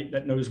 right?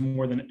 That knows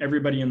more than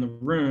everybody in the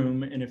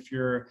room. And if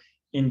you're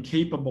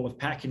incapable of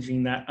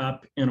packaging that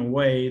up in a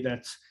way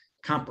that's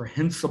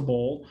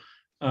comprehensible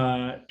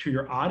to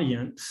your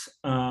audience,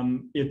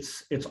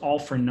 it's all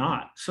for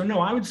naught. So no,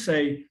 I would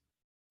say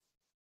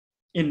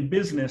in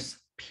business,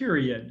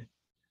 period,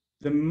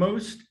 the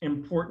most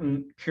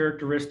important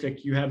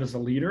characteristic you have as a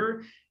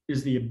leader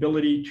is the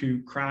ability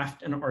to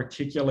craft and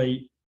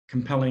articulate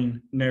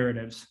compelling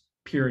narratives,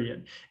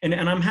 period. And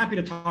I'm happy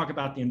to talk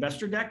about the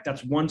investor deck.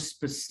 That's one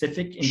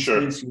specific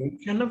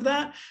instantiation of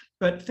that.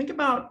 But think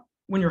about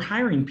when you're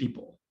hiring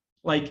people,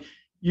 like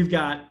you've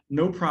got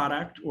no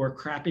product or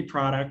crappy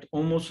product,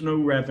 almost no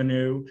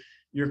revenue.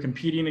 You're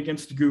competing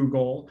against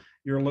Google.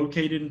 You're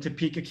located in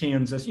Topeka,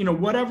 Kansas. You know,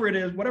 whatever it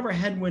is, whatever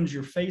headwinds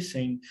you're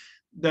facing,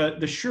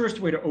 the surest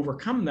way to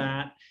overcome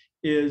that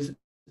is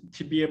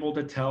to be able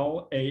to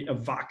tell a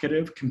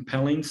evocative,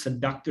 compelling,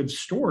 seductive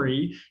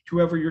story to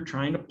whoever you're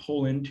trying to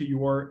pull into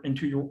your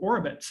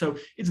orbit. So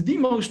it's the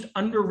most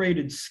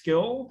underrated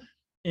skill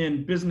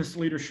in business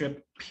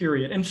leadership,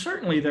 period. And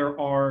certainly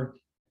there's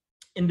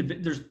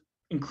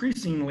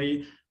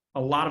increasingly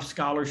a lot of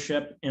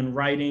scholarship and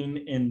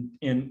writing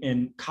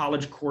in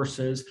college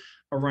courses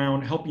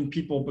around helping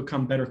people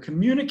become better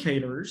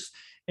communicators.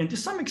 And to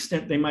some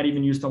extent, they might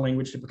even use the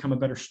language to become a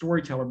better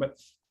storyteller.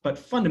 But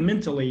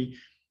fundamentally,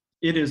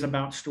 it is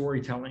about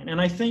storytelling.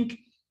 And I think,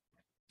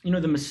 you know,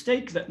 the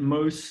mistake that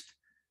many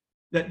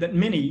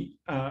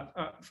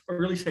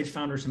early stage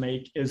founders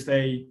make is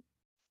they've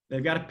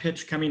got a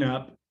pitch coming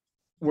up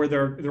where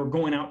they're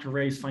going out to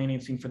raise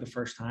financing for the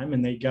first time,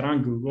 and they get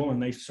on Google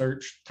and they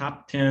search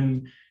top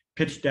 10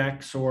 pitch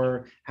decks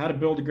or how to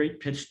build a great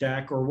pitch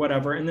deck or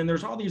whatever. And then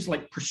there's all these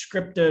like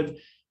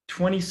prescriptive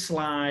 20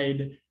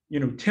 slide, you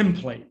know,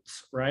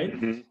 templates, right?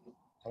 Mm-hmm.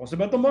 Tell us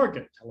about the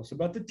market, tell us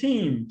about the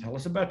team, tell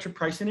us about your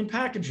pricing and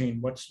packaging,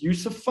 what's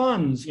use of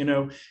funds, you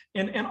know,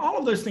 and all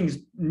of those things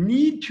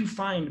need to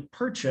find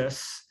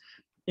purchase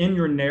in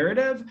your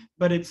narrative,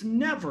 but it's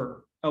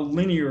never a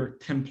linear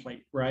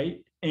template,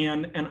 right?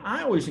 And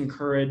I always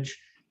encourage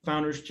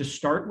founders to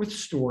start with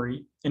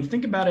story and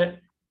think about it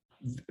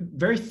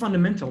very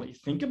fundamentally.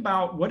 Think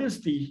about what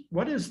is the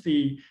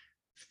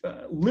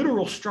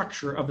literal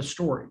structure of a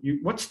story.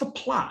 What's the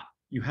plot?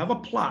 You have a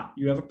plot,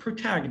 you have a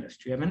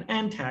protagonist, you have an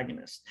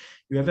antagonist,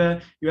 you have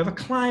a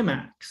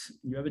climax,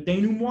 you have a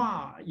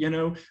denouement, you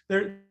know,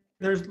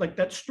 there's like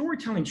that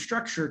storytelling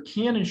structure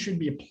can and should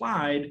be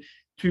applied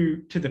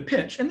to the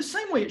pitch. And the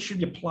same way it should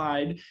be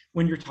applied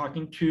when you're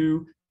talking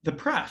to the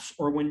press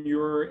or when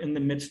you're in the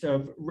midst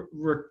of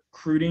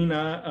recruiting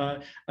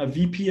a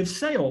VP of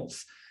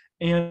sales.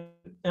 And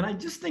I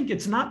just think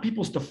it's not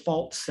people's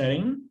default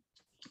setting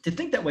to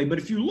think that way. But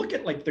if you look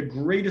at like the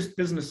greatest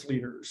business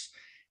leaders,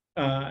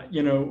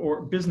 you know,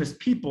 or business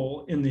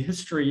people in the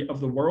history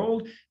of the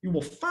world, you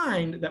will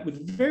find that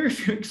with very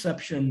few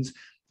exceptions,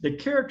 the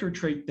character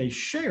trait they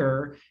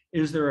share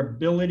is their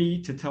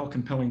ability to tell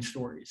compelling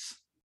stories.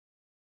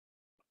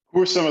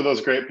 Who are some of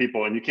those great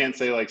people? And you can't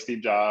say like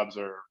Steve Jobs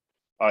or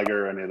Iger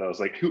or any of those.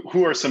 Like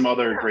who are some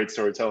other great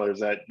storytellers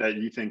that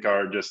you think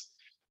are just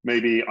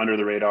maybe under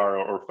the radar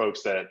or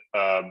folks that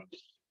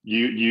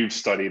you've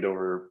studied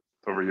over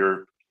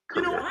your career?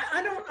 You know,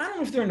 I don't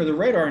know if they're under the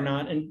radar or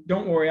not. And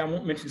don't worry, I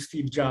won't mention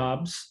Steve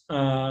Jobs,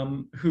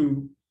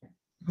 who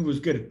was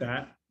good at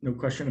that, no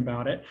question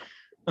about it.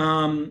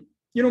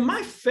 You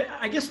know,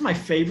 I guess my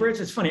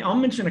favorites. It's funny. I'll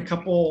mention a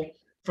couple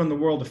from the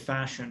world of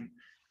fashion.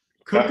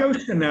 Coco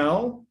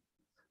Chanel,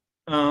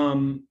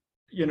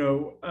 you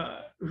know,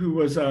 who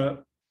was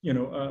a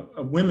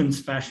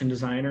women's fashion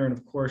designer, and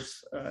of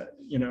course,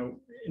 you know,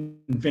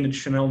 invented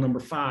Chanel No.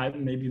 5,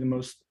 maybe the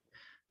most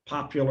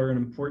popular and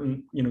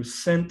important, you know,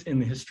 scent in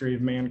the history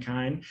of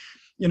mankind.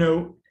 You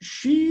know,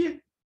 she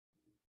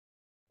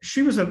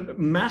was a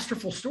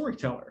masterful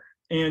storyteller,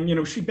 and you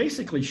know, she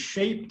basically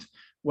shaped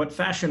what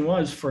fashion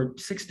was for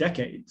 6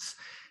 decades.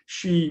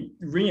 She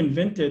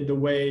reinvented the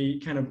way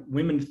kind of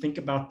women think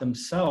about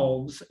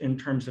themselves in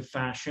terms of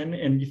fashion.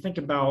 And you think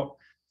about,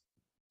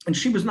 and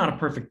she was not a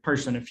perfect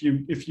person. If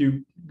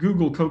you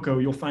Google Coco,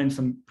 you'll find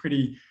some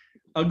pretty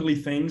ugly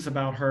things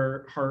about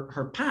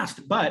her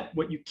past. But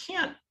what you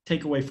can't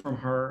take away from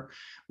her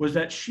was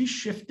that she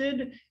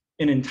shifted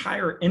an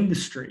entire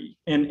industry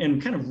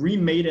and kind of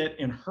remade it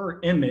in her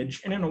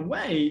image. And in a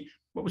way,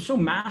 what was so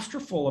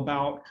masterful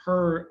about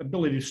her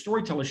ability to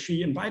storytell is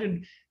she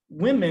invited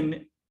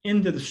women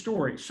into the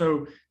story.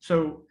 So,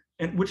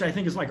 and which I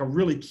think is like a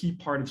really key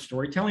part of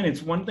storytelling.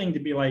 It's one thing to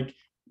be like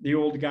the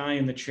old guy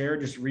in the chair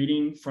just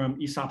reading from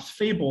Aesop's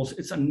fables.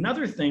 It's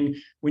another thing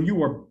when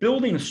you are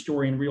building a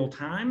story in real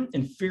time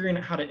and figuring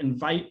out how to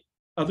invite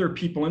other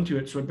people into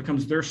it so it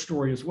becomes their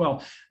story as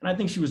well. And I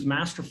think she was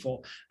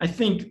masterful. I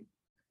think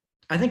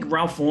I think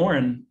Ralph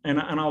Lauren, and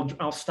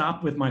I'll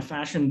stop with my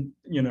fashion,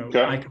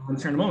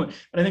 icons here in a moment.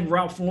 But I think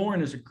Ralph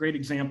Lauren is a great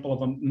example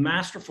of a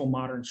masterful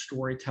modern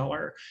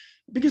storyteller,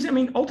 because I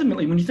mean,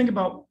 ultimately, when you think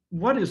about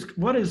what is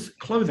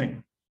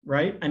clothing,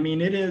 right? I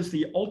mean, it is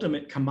the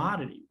ultimate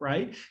commodity,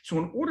 right? So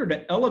in order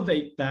to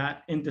elevate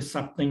that into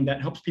something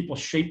that helps people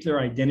shape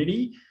their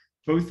identity,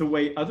 both the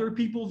way other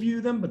people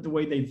view them, but the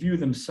way they view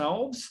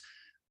themselves,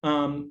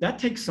 that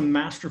takes some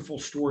masterful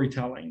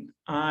storytelling.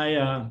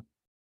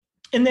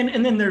 And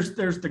then there's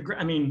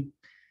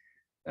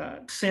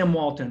Sam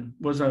Walton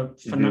was a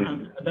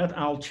phenomenal, that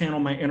I'll channel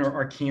my inner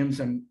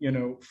Arkansan,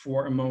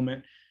 for a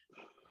moment.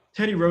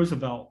 Teddy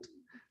Roosevelt,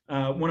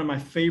 one of my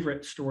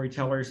favorite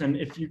storytellers. And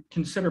if you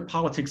consider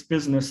politics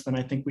business, then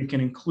I think we can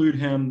include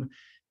him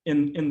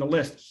in the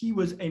list. He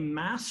was a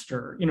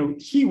master,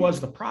 he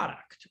was the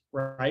product,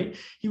 right?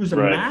 He was a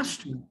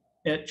master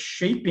at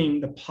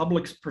shaping the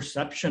public's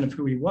perception of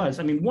who he was.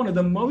 I mean, one of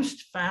the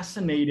most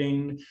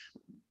fascinating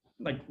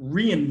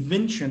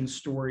reinvention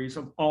stories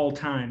of all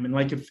time.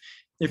 And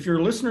if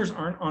your listeners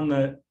aren't on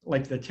the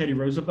Teddy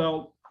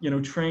Roosevelt,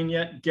 train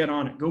yet, get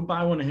on it. Go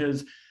buy one of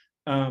his,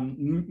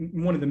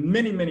 one of the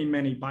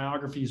many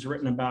biographies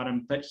written about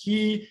him. But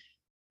he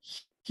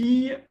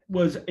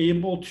was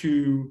able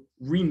to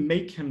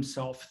remake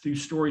himself through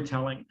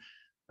storytelling.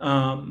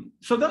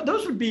 So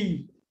those would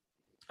be,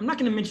 I'm not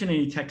going to mention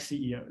any tech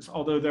CEOs,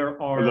 although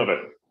there are, I love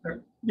it.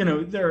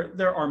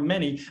 There are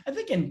many. I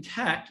think in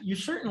tech, you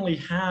certainly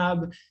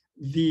have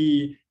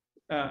the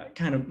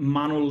kind of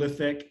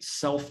monolithic,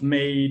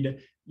 self-made,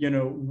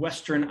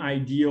 Western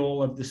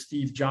ideal of the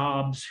Steve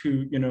Jobs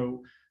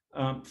who,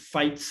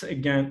 fights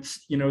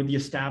against, the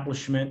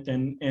establishment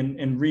and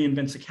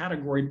reinvents a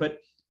category. But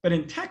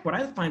in tech, what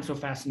I find so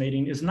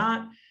fascinating is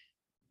not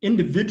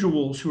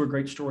individuals who are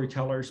great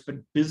storytellers, but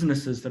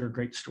businesses that are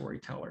great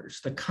storytellers.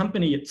 The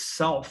company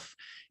itself,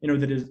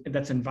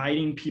 that's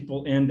inviting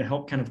people in to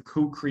help kind of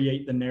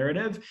co-create the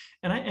narrative.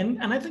 And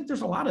I think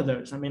there's a lot of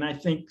those. I mean, I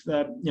think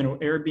that,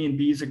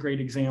 Airbnb is a great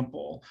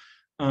example,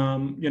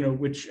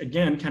 which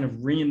again, kind of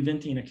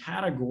reinventing a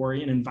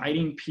category and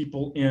inviting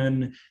people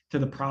in to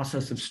the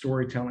process of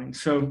storytelling.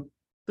 So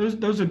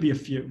those would be a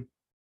few.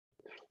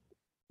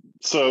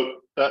 So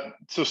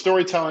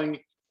storytelling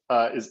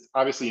is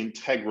obviously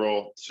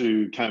integral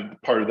to kind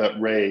of part of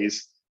that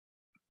raise.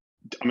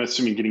 I'm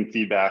assuming getting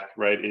feedback,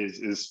 right,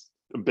 is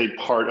a big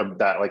part of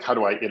that. Like, how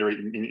do I iterate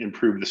and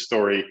improve the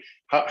story?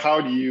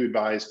 How do you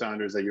advise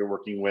founders that you're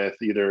working with,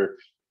 either,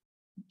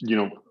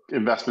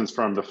 investments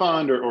from the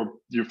fund or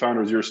your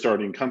founders you're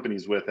starting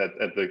companies with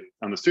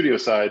on the studio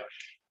side?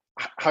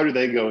 How do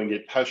they go and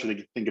how should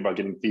they think about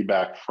getting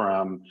feedback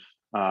from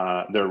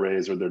their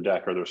raise or their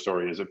deck or their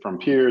story? Is it from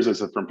peers?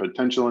 Is it from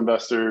potential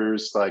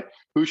investors? Like,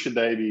 who should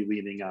they be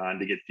leaning on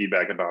to get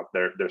feedback about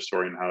their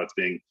story and how it's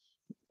being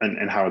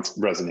and how it's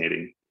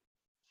resonating?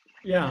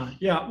 Yeah.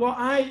 Well,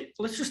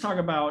 let's just talk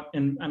about,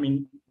 and I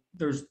mean,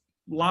 there's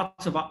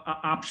lots of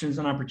options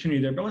and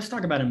opportunity there, but let's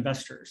talk about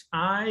investors.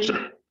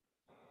 Sure.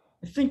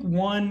 I think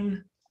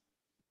one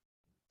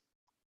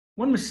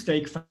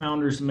mistake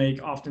founders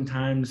make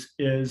oftentimes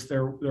is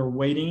they're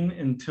waiting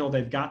until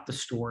they've got the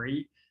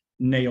story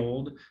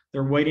nailed.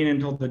 They're waiting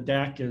until the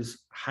deck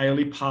is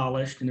highly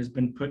polished and has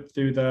been put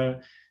through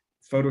the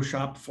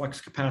Photoshop Flux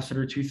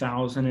Capacitor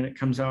 2000 and it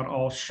comes out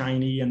all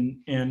shiny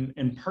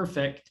and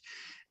perfect.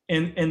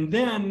 And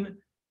then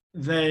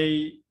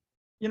they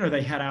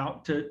head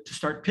out to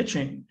start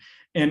pitching.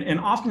 And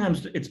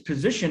oftentimes it's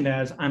positioned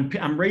as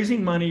I'm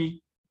raising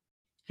money.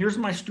 Here's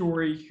my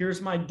story.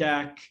 Here's my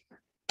deck.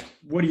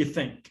 What do you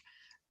think?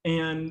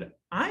 And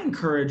I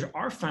encourage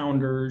our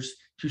founders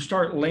to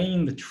start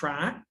laying the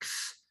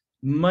tracks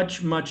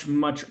much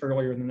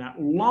earlier than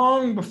that,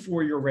 long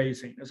before you're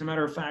raising. As a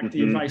matter of fact,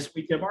 the advice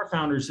we give our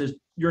founders is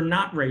you're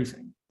not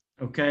raising,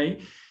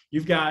 okay?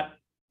 You've got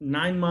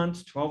 9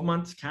 months, 12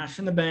 months, cash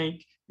in the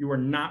bank. You are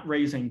not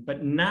raising,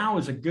 but now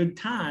is a good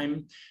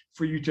time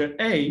for you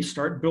to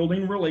start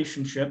building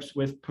relationships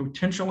with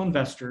potential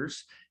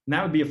investors. And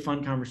that would be a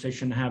fun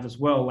conversation to have as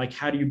well. Like,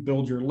 how do you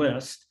build your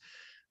list?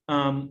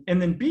 And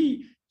then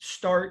B,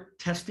 start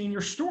testing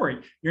your story.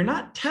 You're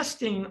not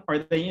testing, are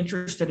they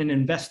interested in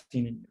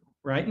investing in you,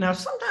 right? Now,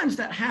 sometimes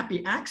that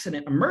happy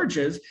accident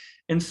emerges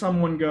and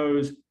someone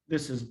goes,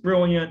 this is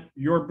brilliant,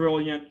 you're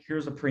brilliant,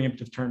 here's a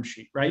preemptive term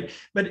sheet, right?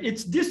 But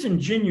it's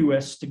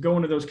disingenuous to go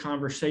into those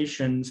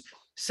conversations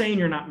saying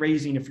you're not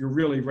raising if you're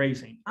really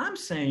raising. I'm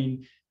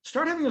saying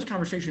start having those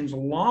conversations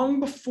long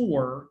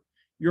before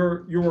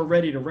you're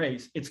ready to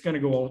raise. It's going to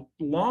go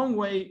a long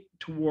way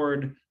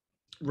toward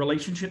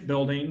relationship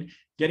building,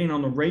 getting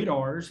on the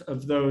radars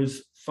of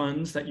those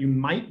funds that you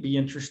might be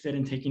interested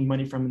in taking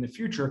money from in the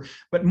future.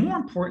 But more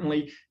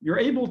importantly, you're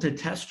able to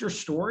test your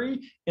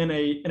story in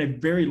a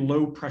very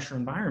low pressure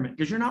environment,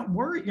 because you're not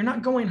worried. You're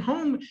not going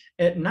home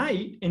at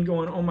night and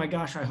going, oh my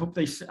gosh, I hope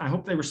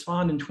they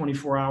respond in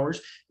 24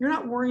 hours. You're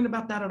not worrying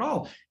about that at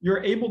all.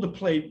 You're able to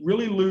play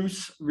really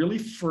loose, really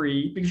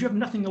free, because you have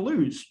nothing to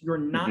lose. You're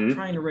not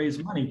trying to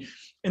raise money.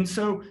 And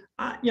so,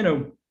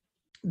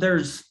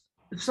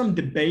 some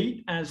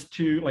debate as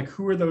to like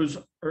who are those,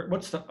 or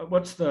what's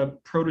the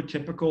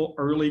prototypical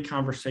early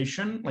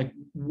conversation? Like,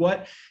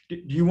 what do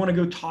you want to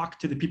go talk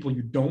to the people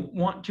you don't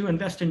want to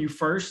invest in you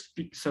first,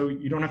 so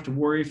you don't have to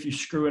worry if you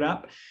screw it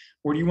up?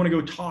 Or do you want to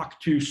go talk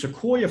to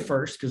Sequoia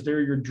first because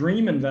they're your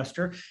dream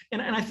investor?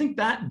 And I think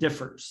that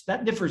differs.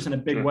 That differs in a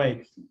big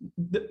way.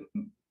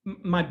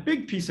 My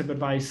big piece of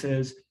advice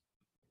is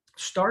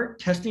start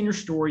testing your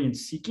story and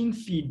seeking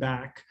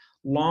feedback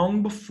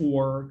long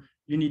before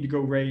you need to go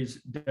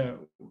raise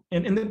dough.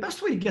 And the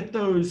best way to get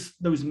those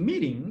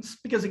meetings,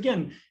 because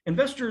again,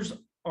 investors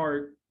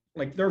are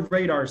like, their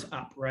radar's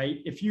up, right?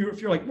 If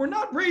you're like, we're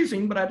not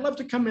raising, but I'd love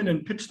to come in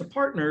and pitch the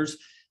partners,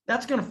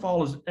 that's going to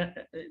fall as,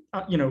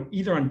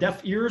 either on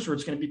deaf ears, or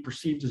it's going to be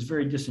perceived as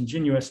very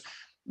disingenuous.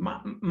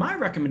 My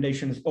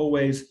recommendation is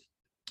always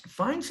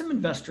find some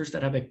investors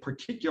that have a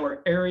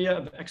particular area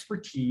of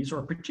expertise or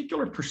a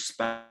particular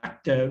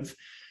perspective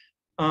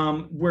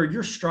where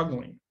you're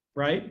struggling,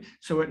 right?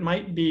 So it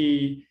might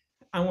be,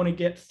 I want to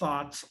get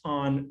thoughts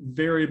on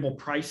variable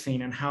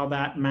pricing and how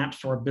that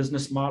maps to our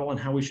business model and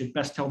how we should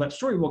best tell that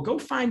story. Well, go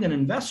find an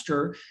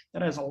investor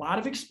that has a lot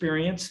of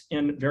experience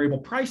in variable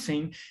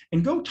pricing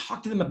and go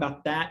talk to them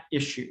about that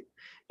issue.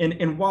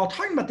 And while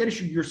talking about that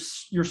issue,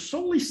 you're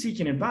solely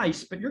seeking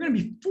advice, but you're going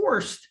to be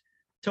forced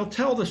to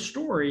tell the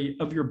story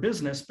of your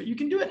business, but you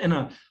can do it in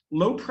a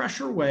low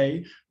pressure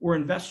way where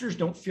investors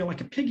don't feel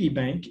like a piggy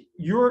bank.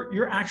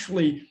 You're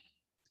actually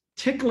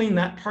tickling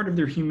that part of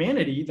their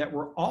humanity that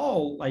we're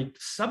all like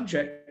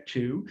subject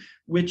to,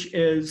 which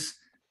is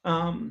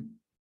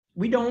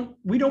we don't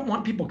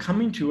want people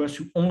coming to us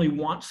who only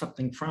want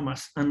something from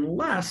us,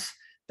 unless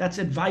that's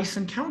advice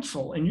and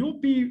counsel. And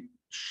you'll be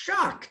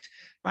shocked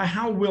by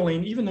how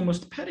willing even the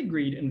most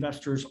pedigreed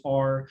investors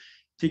are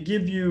to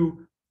give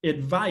you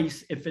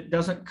advice if it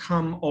doesn't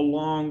come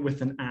along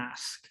with an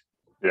ask.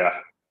 Yeah,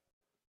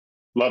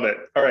 love it.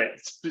 All right,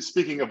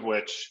 speaking of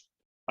which,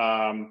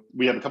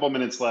 we have a couple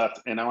minutes left,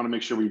 and I want to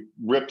make sure we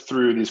rip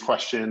through these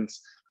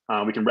questions.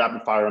 We can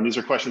rapid fire them. These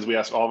are questions we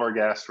ask all of our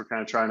guests. We're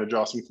kind of trying to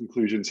draw some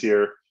conclusions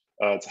here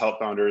to help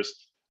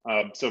founders.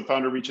 So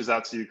founder reaches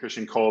out to you,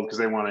 Kristian, cold because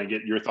they want to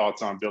get your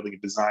thoughts on building a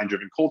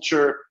design-driven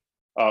culture.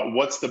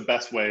 What's the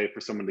best way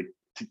for someone to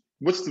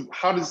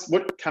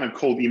what kind of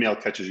cold email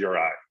catches your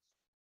eye?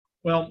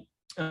 Well,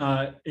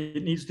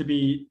 it needs to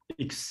be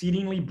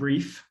exceedingly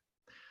brief.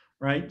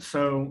 Right.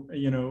 So,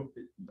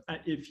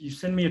 if you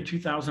send me a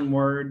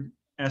 2,000-word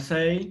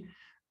essay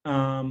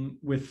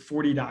with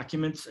 40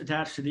 documents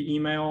attached to the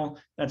email,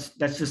 that's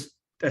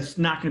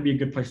not going to be a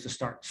good place to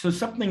start. So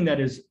something that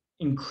is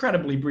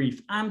incredibly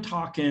brief. I'm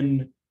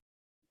talking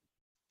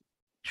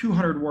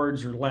 200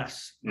 words or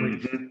less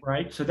brief,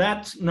 right? So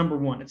that's number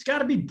one. It's got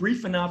to be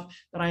brief enough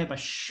that I have a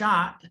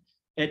shot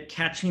at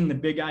catching the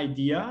big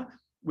idea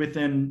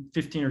within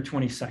 15 or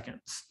 20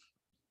 seconds.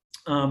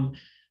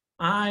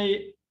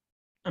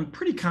 I'm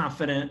pretty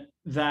confident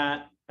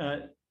that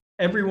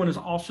everyone is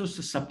also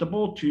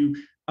susceptible to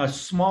a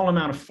small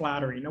amount of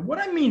flattery. Now, what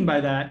I mean by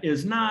that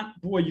is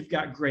not, boy, you've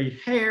got great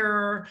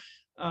hair,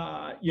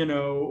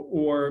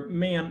 or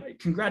man,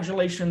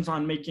 congratulations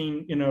on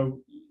making,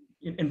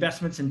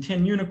 investments in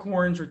 10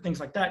 unicorns or things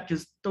like that,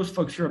 because those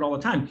folks hear it all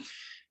the time.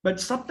 But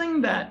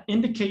something that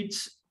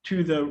indicates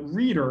to the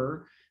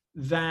reader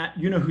that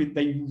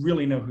they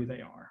really know who they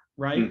are,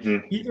 right?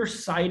 Either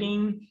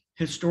citing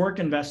historic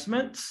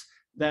investments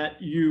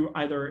that you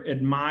either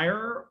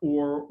admire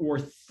or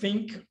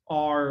think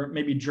are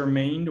maybe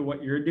germane to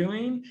what you're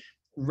doing,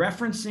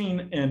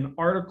 referencing an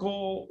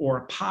article or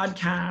a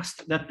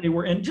podcast that they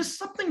were in, just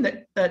something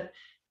that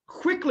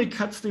quickly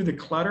cuts through the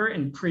clutter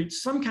and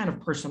creates some kind of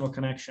personal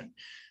connection.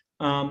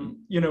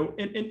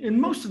 In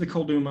most of the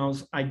cold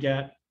emails I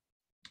get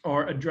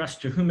are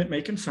addressed to whom it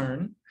may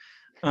concern.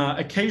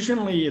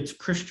 Occasionally it's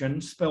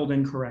Kristian spelled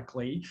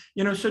incorrectly,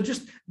 so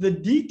just the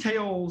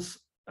details,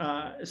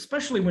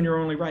 especially when you're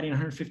only writing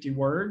 150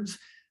 words,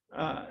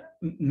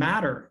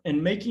 matter,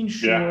 and making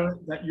sure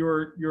that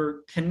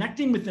you're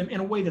connecting with them in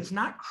a way that's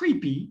not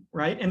creepy,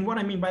 right? And what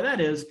I mean by that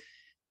is,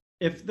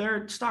 if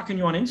they're stalking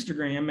you on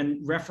Instagram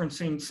and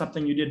referencing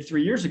something you did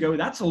 3 years ago,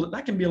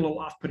 that can be a little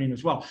off-putting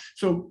as well.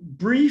 So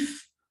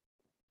brief,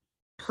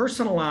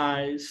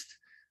 personalized,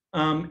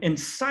 and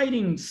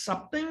citing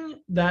something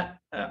that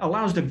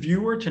allows the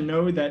viewer to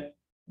know that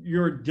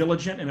you're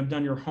diligent and have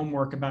done your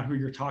homework about who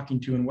you're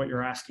talking to and what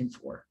you're asking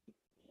for.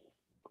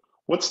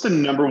 What's the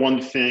number one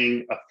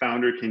thing a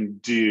founder can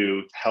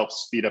do to help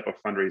speed up a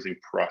fundraising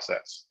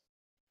process?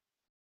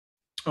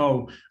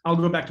 Oh, I'll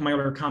go back to my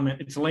earlier comment.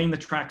 It's laying the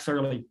tracks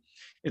early.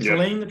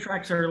 Laying the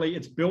tracks early.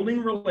 It's building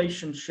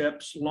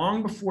relationships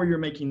long before you're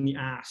making the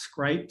ask,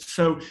 right?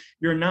 So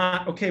you're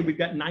not, okay, we've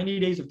got 90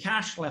 days of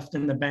cash left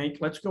in the bank.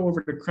 Let's go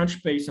over to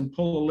Crunchbase and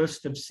pull a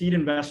list of seed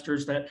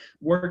investors that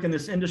work in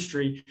this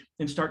industry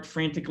and start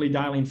frantically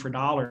dialing for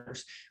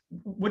dollars.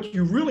 What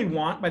you really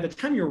want, by the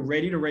time you're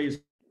ready to raise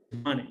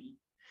money,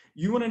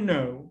 you want to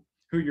know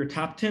who your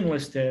top 10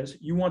 list is.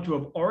 You want to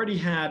have already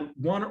had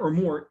one or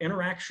more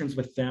interactions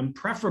with them,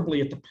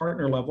 preferably at the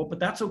partner level, but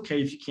that's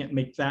okay if you can't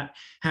make that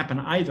happen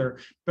either.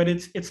 But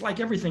it's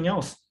like everything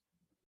else.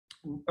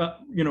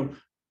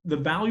 The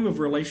value of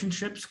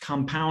relationships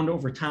compound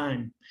over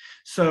time.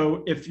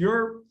 So if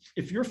your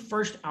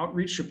first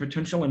outreach to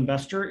potential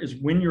investor is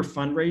when you're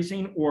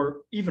fundraising,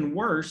 or even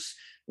worse,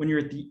 when you're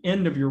at the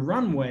end of your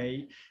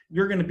runway,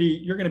 you're going to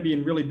be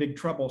in really big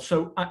trouble.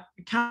 So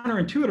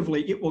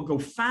counterintuitively, it will go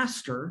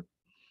faster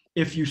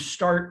if you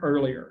start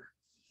earlier.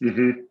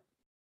 Mm-hmm.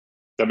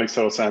 That makes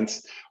total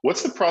sense.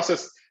 What's the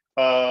process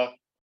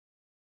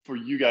for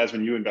you guys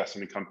when you invest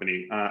in a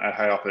company at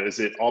High Alpha? Is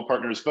it all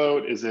partners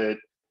vote? Is it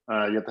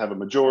you have to have a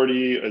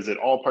majority? Is it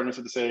all partners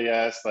have to say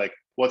yes? Like,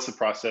 what's the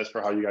process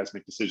for how you guys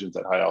make decisions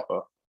at High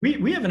Alpha?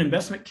 We have an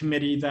investment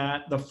committee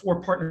that the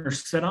 4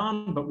 partners sit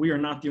on, but we are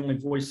not the only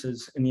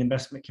voices in the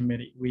investment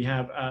committee. We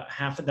have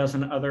half a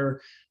dozen other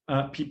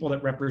people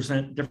that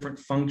represent different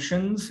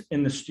functions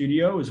in the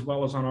studio, as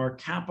well as on our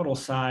capital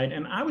side.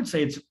 And I would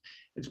say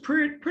it's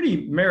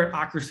pretty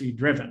meritocracy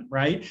driven,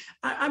 right?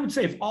 I would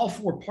say if all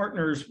 4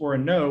 partners were a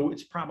no,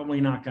 it's probably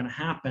not going to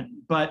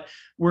happen. But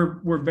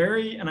we're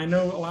very, and I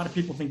know a lot of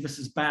people think this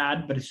is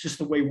bad, but it's just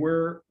the way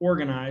we're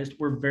organized.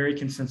 We're very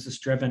consensus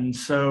driven.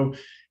 So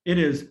it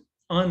is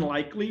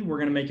unlikely we're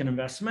going to make an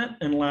investment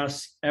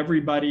unless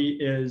everybody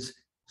is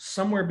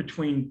somewhere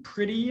between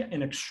pretty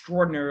and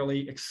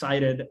extraordinarily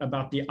excited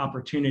about the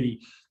opportunity.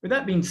 With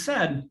that being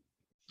said,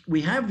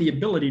 we have the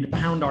ability to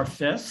pound our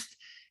fist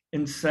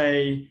and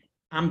say,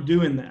 I'm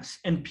doing this.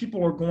 And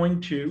people are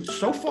going to,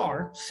 so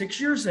far,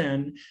 6 years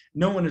in,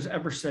 no one has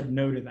ever said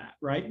no to that,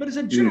 right? But as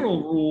a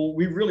general rule,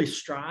 we really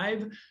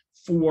strive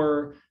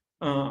for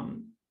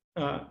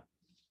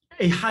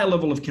a high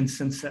level of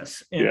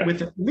consensus, and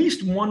with at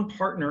least one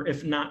partner,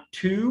 if not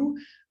 2,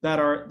 that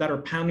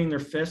are pounding their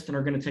fist and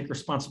are going to take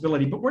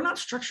responsibility. But we're not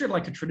structured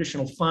like a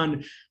traditional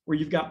fund where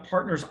you've got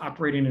partners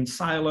operating in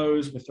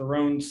silos with their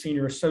own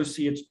senior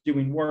associates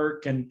doing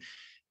work. And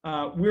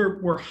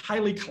we're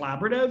highly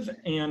collaborative,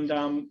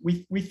 and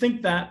we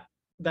think that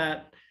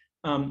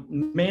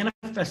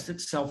manifests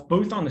itself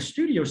both on the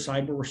studio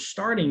side, where we're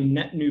starting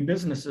net new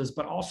businesses,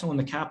 but also on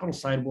the capital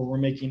side, where we're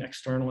making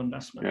external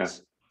investments.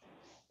 Yeah.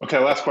 Okay,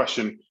 last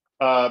question.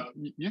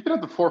 You've been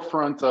at the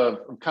forefront of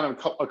kind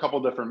of a couple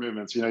different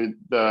movements. You know,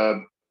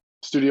 the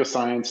studio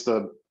science,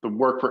 the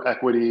work for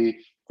equity,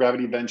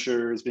 Gravity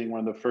Ventures being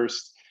one of the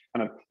first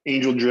kind of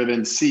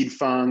angel-driven seed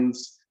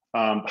funds,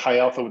 High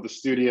Alpha with the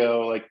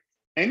studio. Like,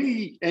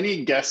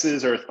 any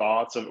guesses or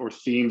thoughts or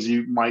themes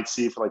you might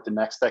see for like the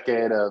next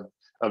decade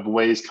of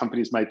ways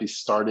companies might be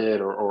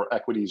started or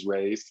equities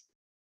raised?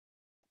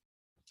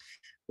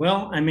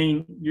 Well, I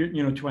mean,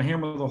 to a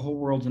hammer, the whole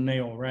world's a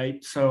nail,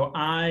 right? So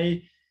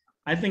I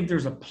think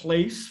there's a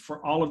place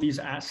for all of these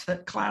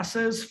asset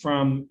classes,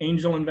 from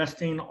angel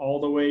investing all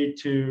the way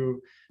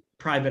to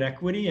private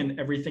equity and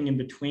everything in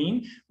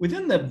between.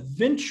 Within the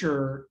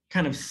venture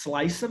kind of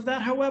slice of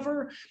that,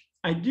 however,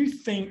 I do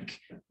think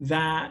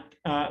that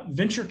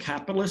venture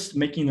capitalists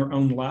making their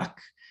own luck,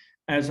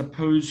 as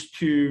opposed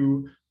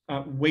to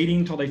waiting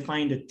until they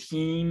find a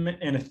team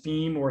and a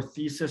theme or a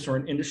thesis or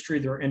an industry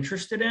they're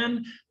interested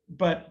in,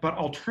 but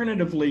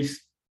alternatively,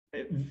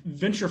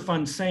 venture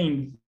funds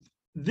saying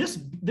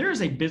there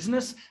is a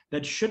business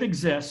that should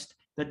exist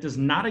that does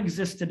not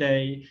exist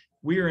today.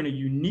 We are in a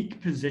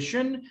unique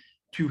position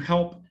to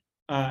help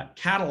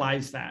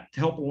catalyze that, to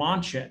help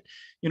launch it.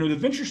 The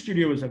venture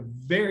studio is a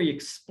very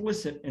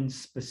explicit and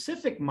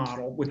specific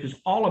model, which is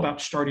all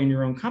about starting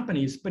your own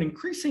companies. But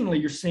increasingly,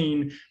 you're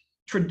seeing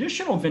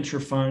traditional venture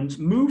funds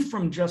move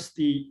from just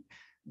the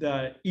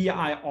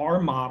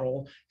EIR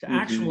model to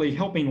actually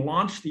helping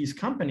launch these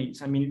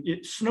companies. I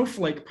mean,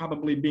 Snowflake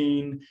probably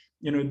being,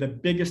 the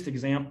biggest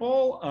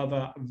example of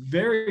a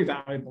very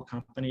valuable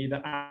company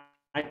that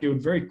I do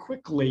very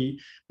quickly,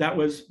 that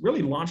was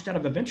really launched out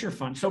of a venture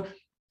fund. So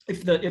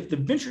if the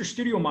venture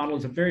studio model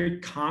is a very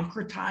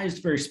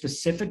concretized, very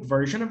specific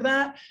version of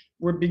that,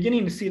 we're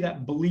beginning to see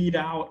that bleed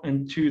out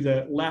into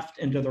the left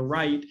and to the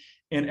right,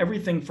 and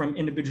everything from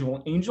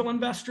individual angel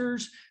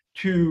investors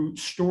to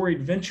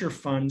storied venture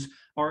funds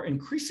are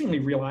increasingly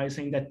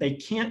realizing that they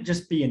can't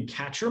just be in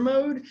catcher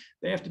mode.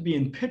 They have to be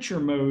in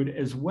pitcher mode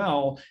as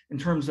well, in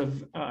terms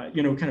of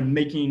kind of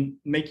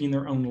making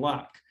their own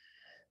luck.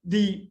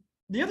 The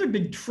other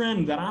big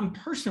trend that I'm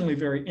personally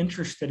very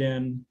interested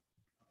in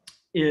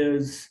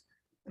is,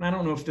 and I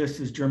don't know if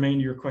this is germane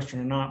to your question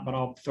or not, but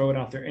I'll throw it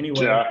out there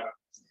anyway,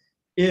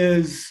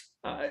 is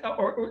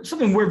or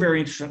something we're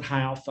very interested in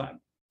High Alpha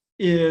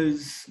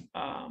is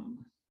kind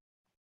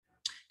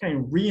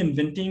of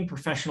reinventing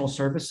professional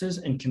services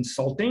and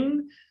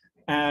consulting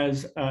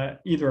as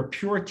either a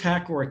pure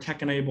tech or a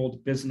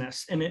tech-enabled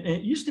business. And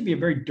it used to be a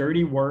very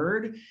dirty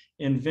word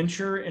in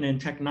venture and in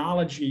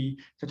technology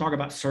to talk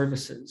about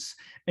services.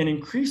 And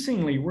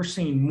increasingly, we're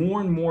seeing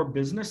more and more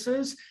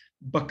businesses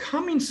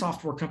becoming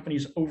software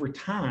companies over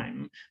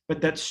time,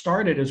 but that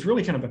started as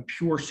really kind of a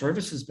pure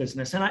services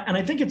business. And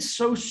I think it's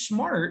so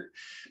smart,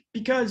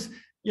 because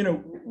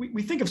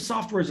we think of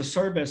software as a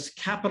service,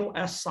 capital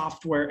S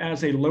software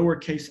as a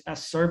lowercase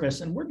s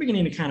service. And we're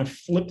beginning to kind of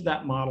flip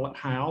that model at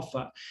High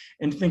Alpha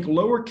and think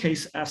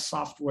lowercase s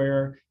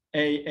software,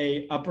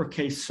 a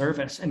uppercase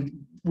service. And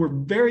we're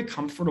very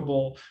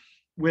comfortable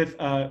with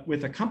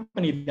a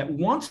company that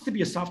wants to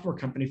be a software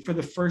company for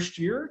the first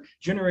year,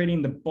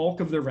 generating the bulk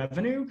of their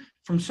revenue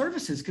from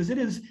services, because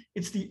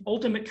it's the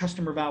ultimate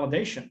customer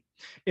validation.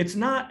 It's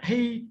not,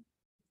 hey,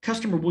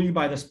 customer, will you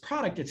buy this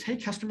product? It's, hey,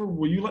 customer,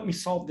 will you let me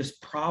solve this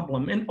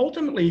problem? And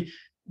ultimately,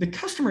 the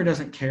customer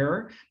doesn't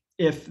care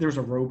if there's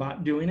a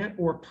robot doing it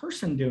or a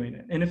person doing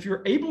it. And if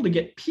you're able to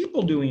get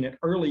people doing it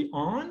early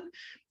on,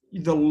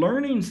 the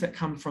learnings that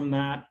come from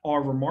that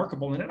are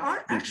remarkable. And it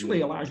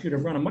actually allows you to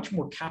run a much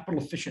more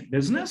capital efficient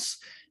business,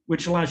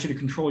 which allows you to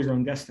control your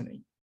own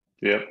destiny.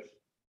 Yep.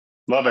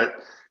 Love it.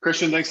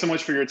 Kristian, thanks so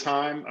much for your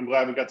time. I'm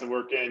glad we got to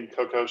work in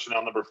Coco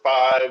Chanel number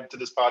 5 to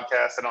this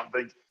podcast. I don't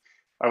think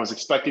I was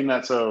expecting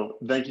that. So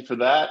thank you for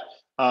that.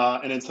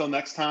 And until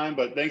next time,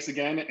 but thanks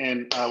again.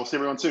 And we'll see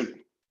everyone soon.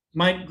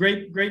 Mike,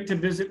 great to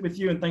visit with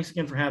you. And thanks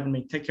again for having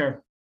me. Take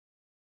care.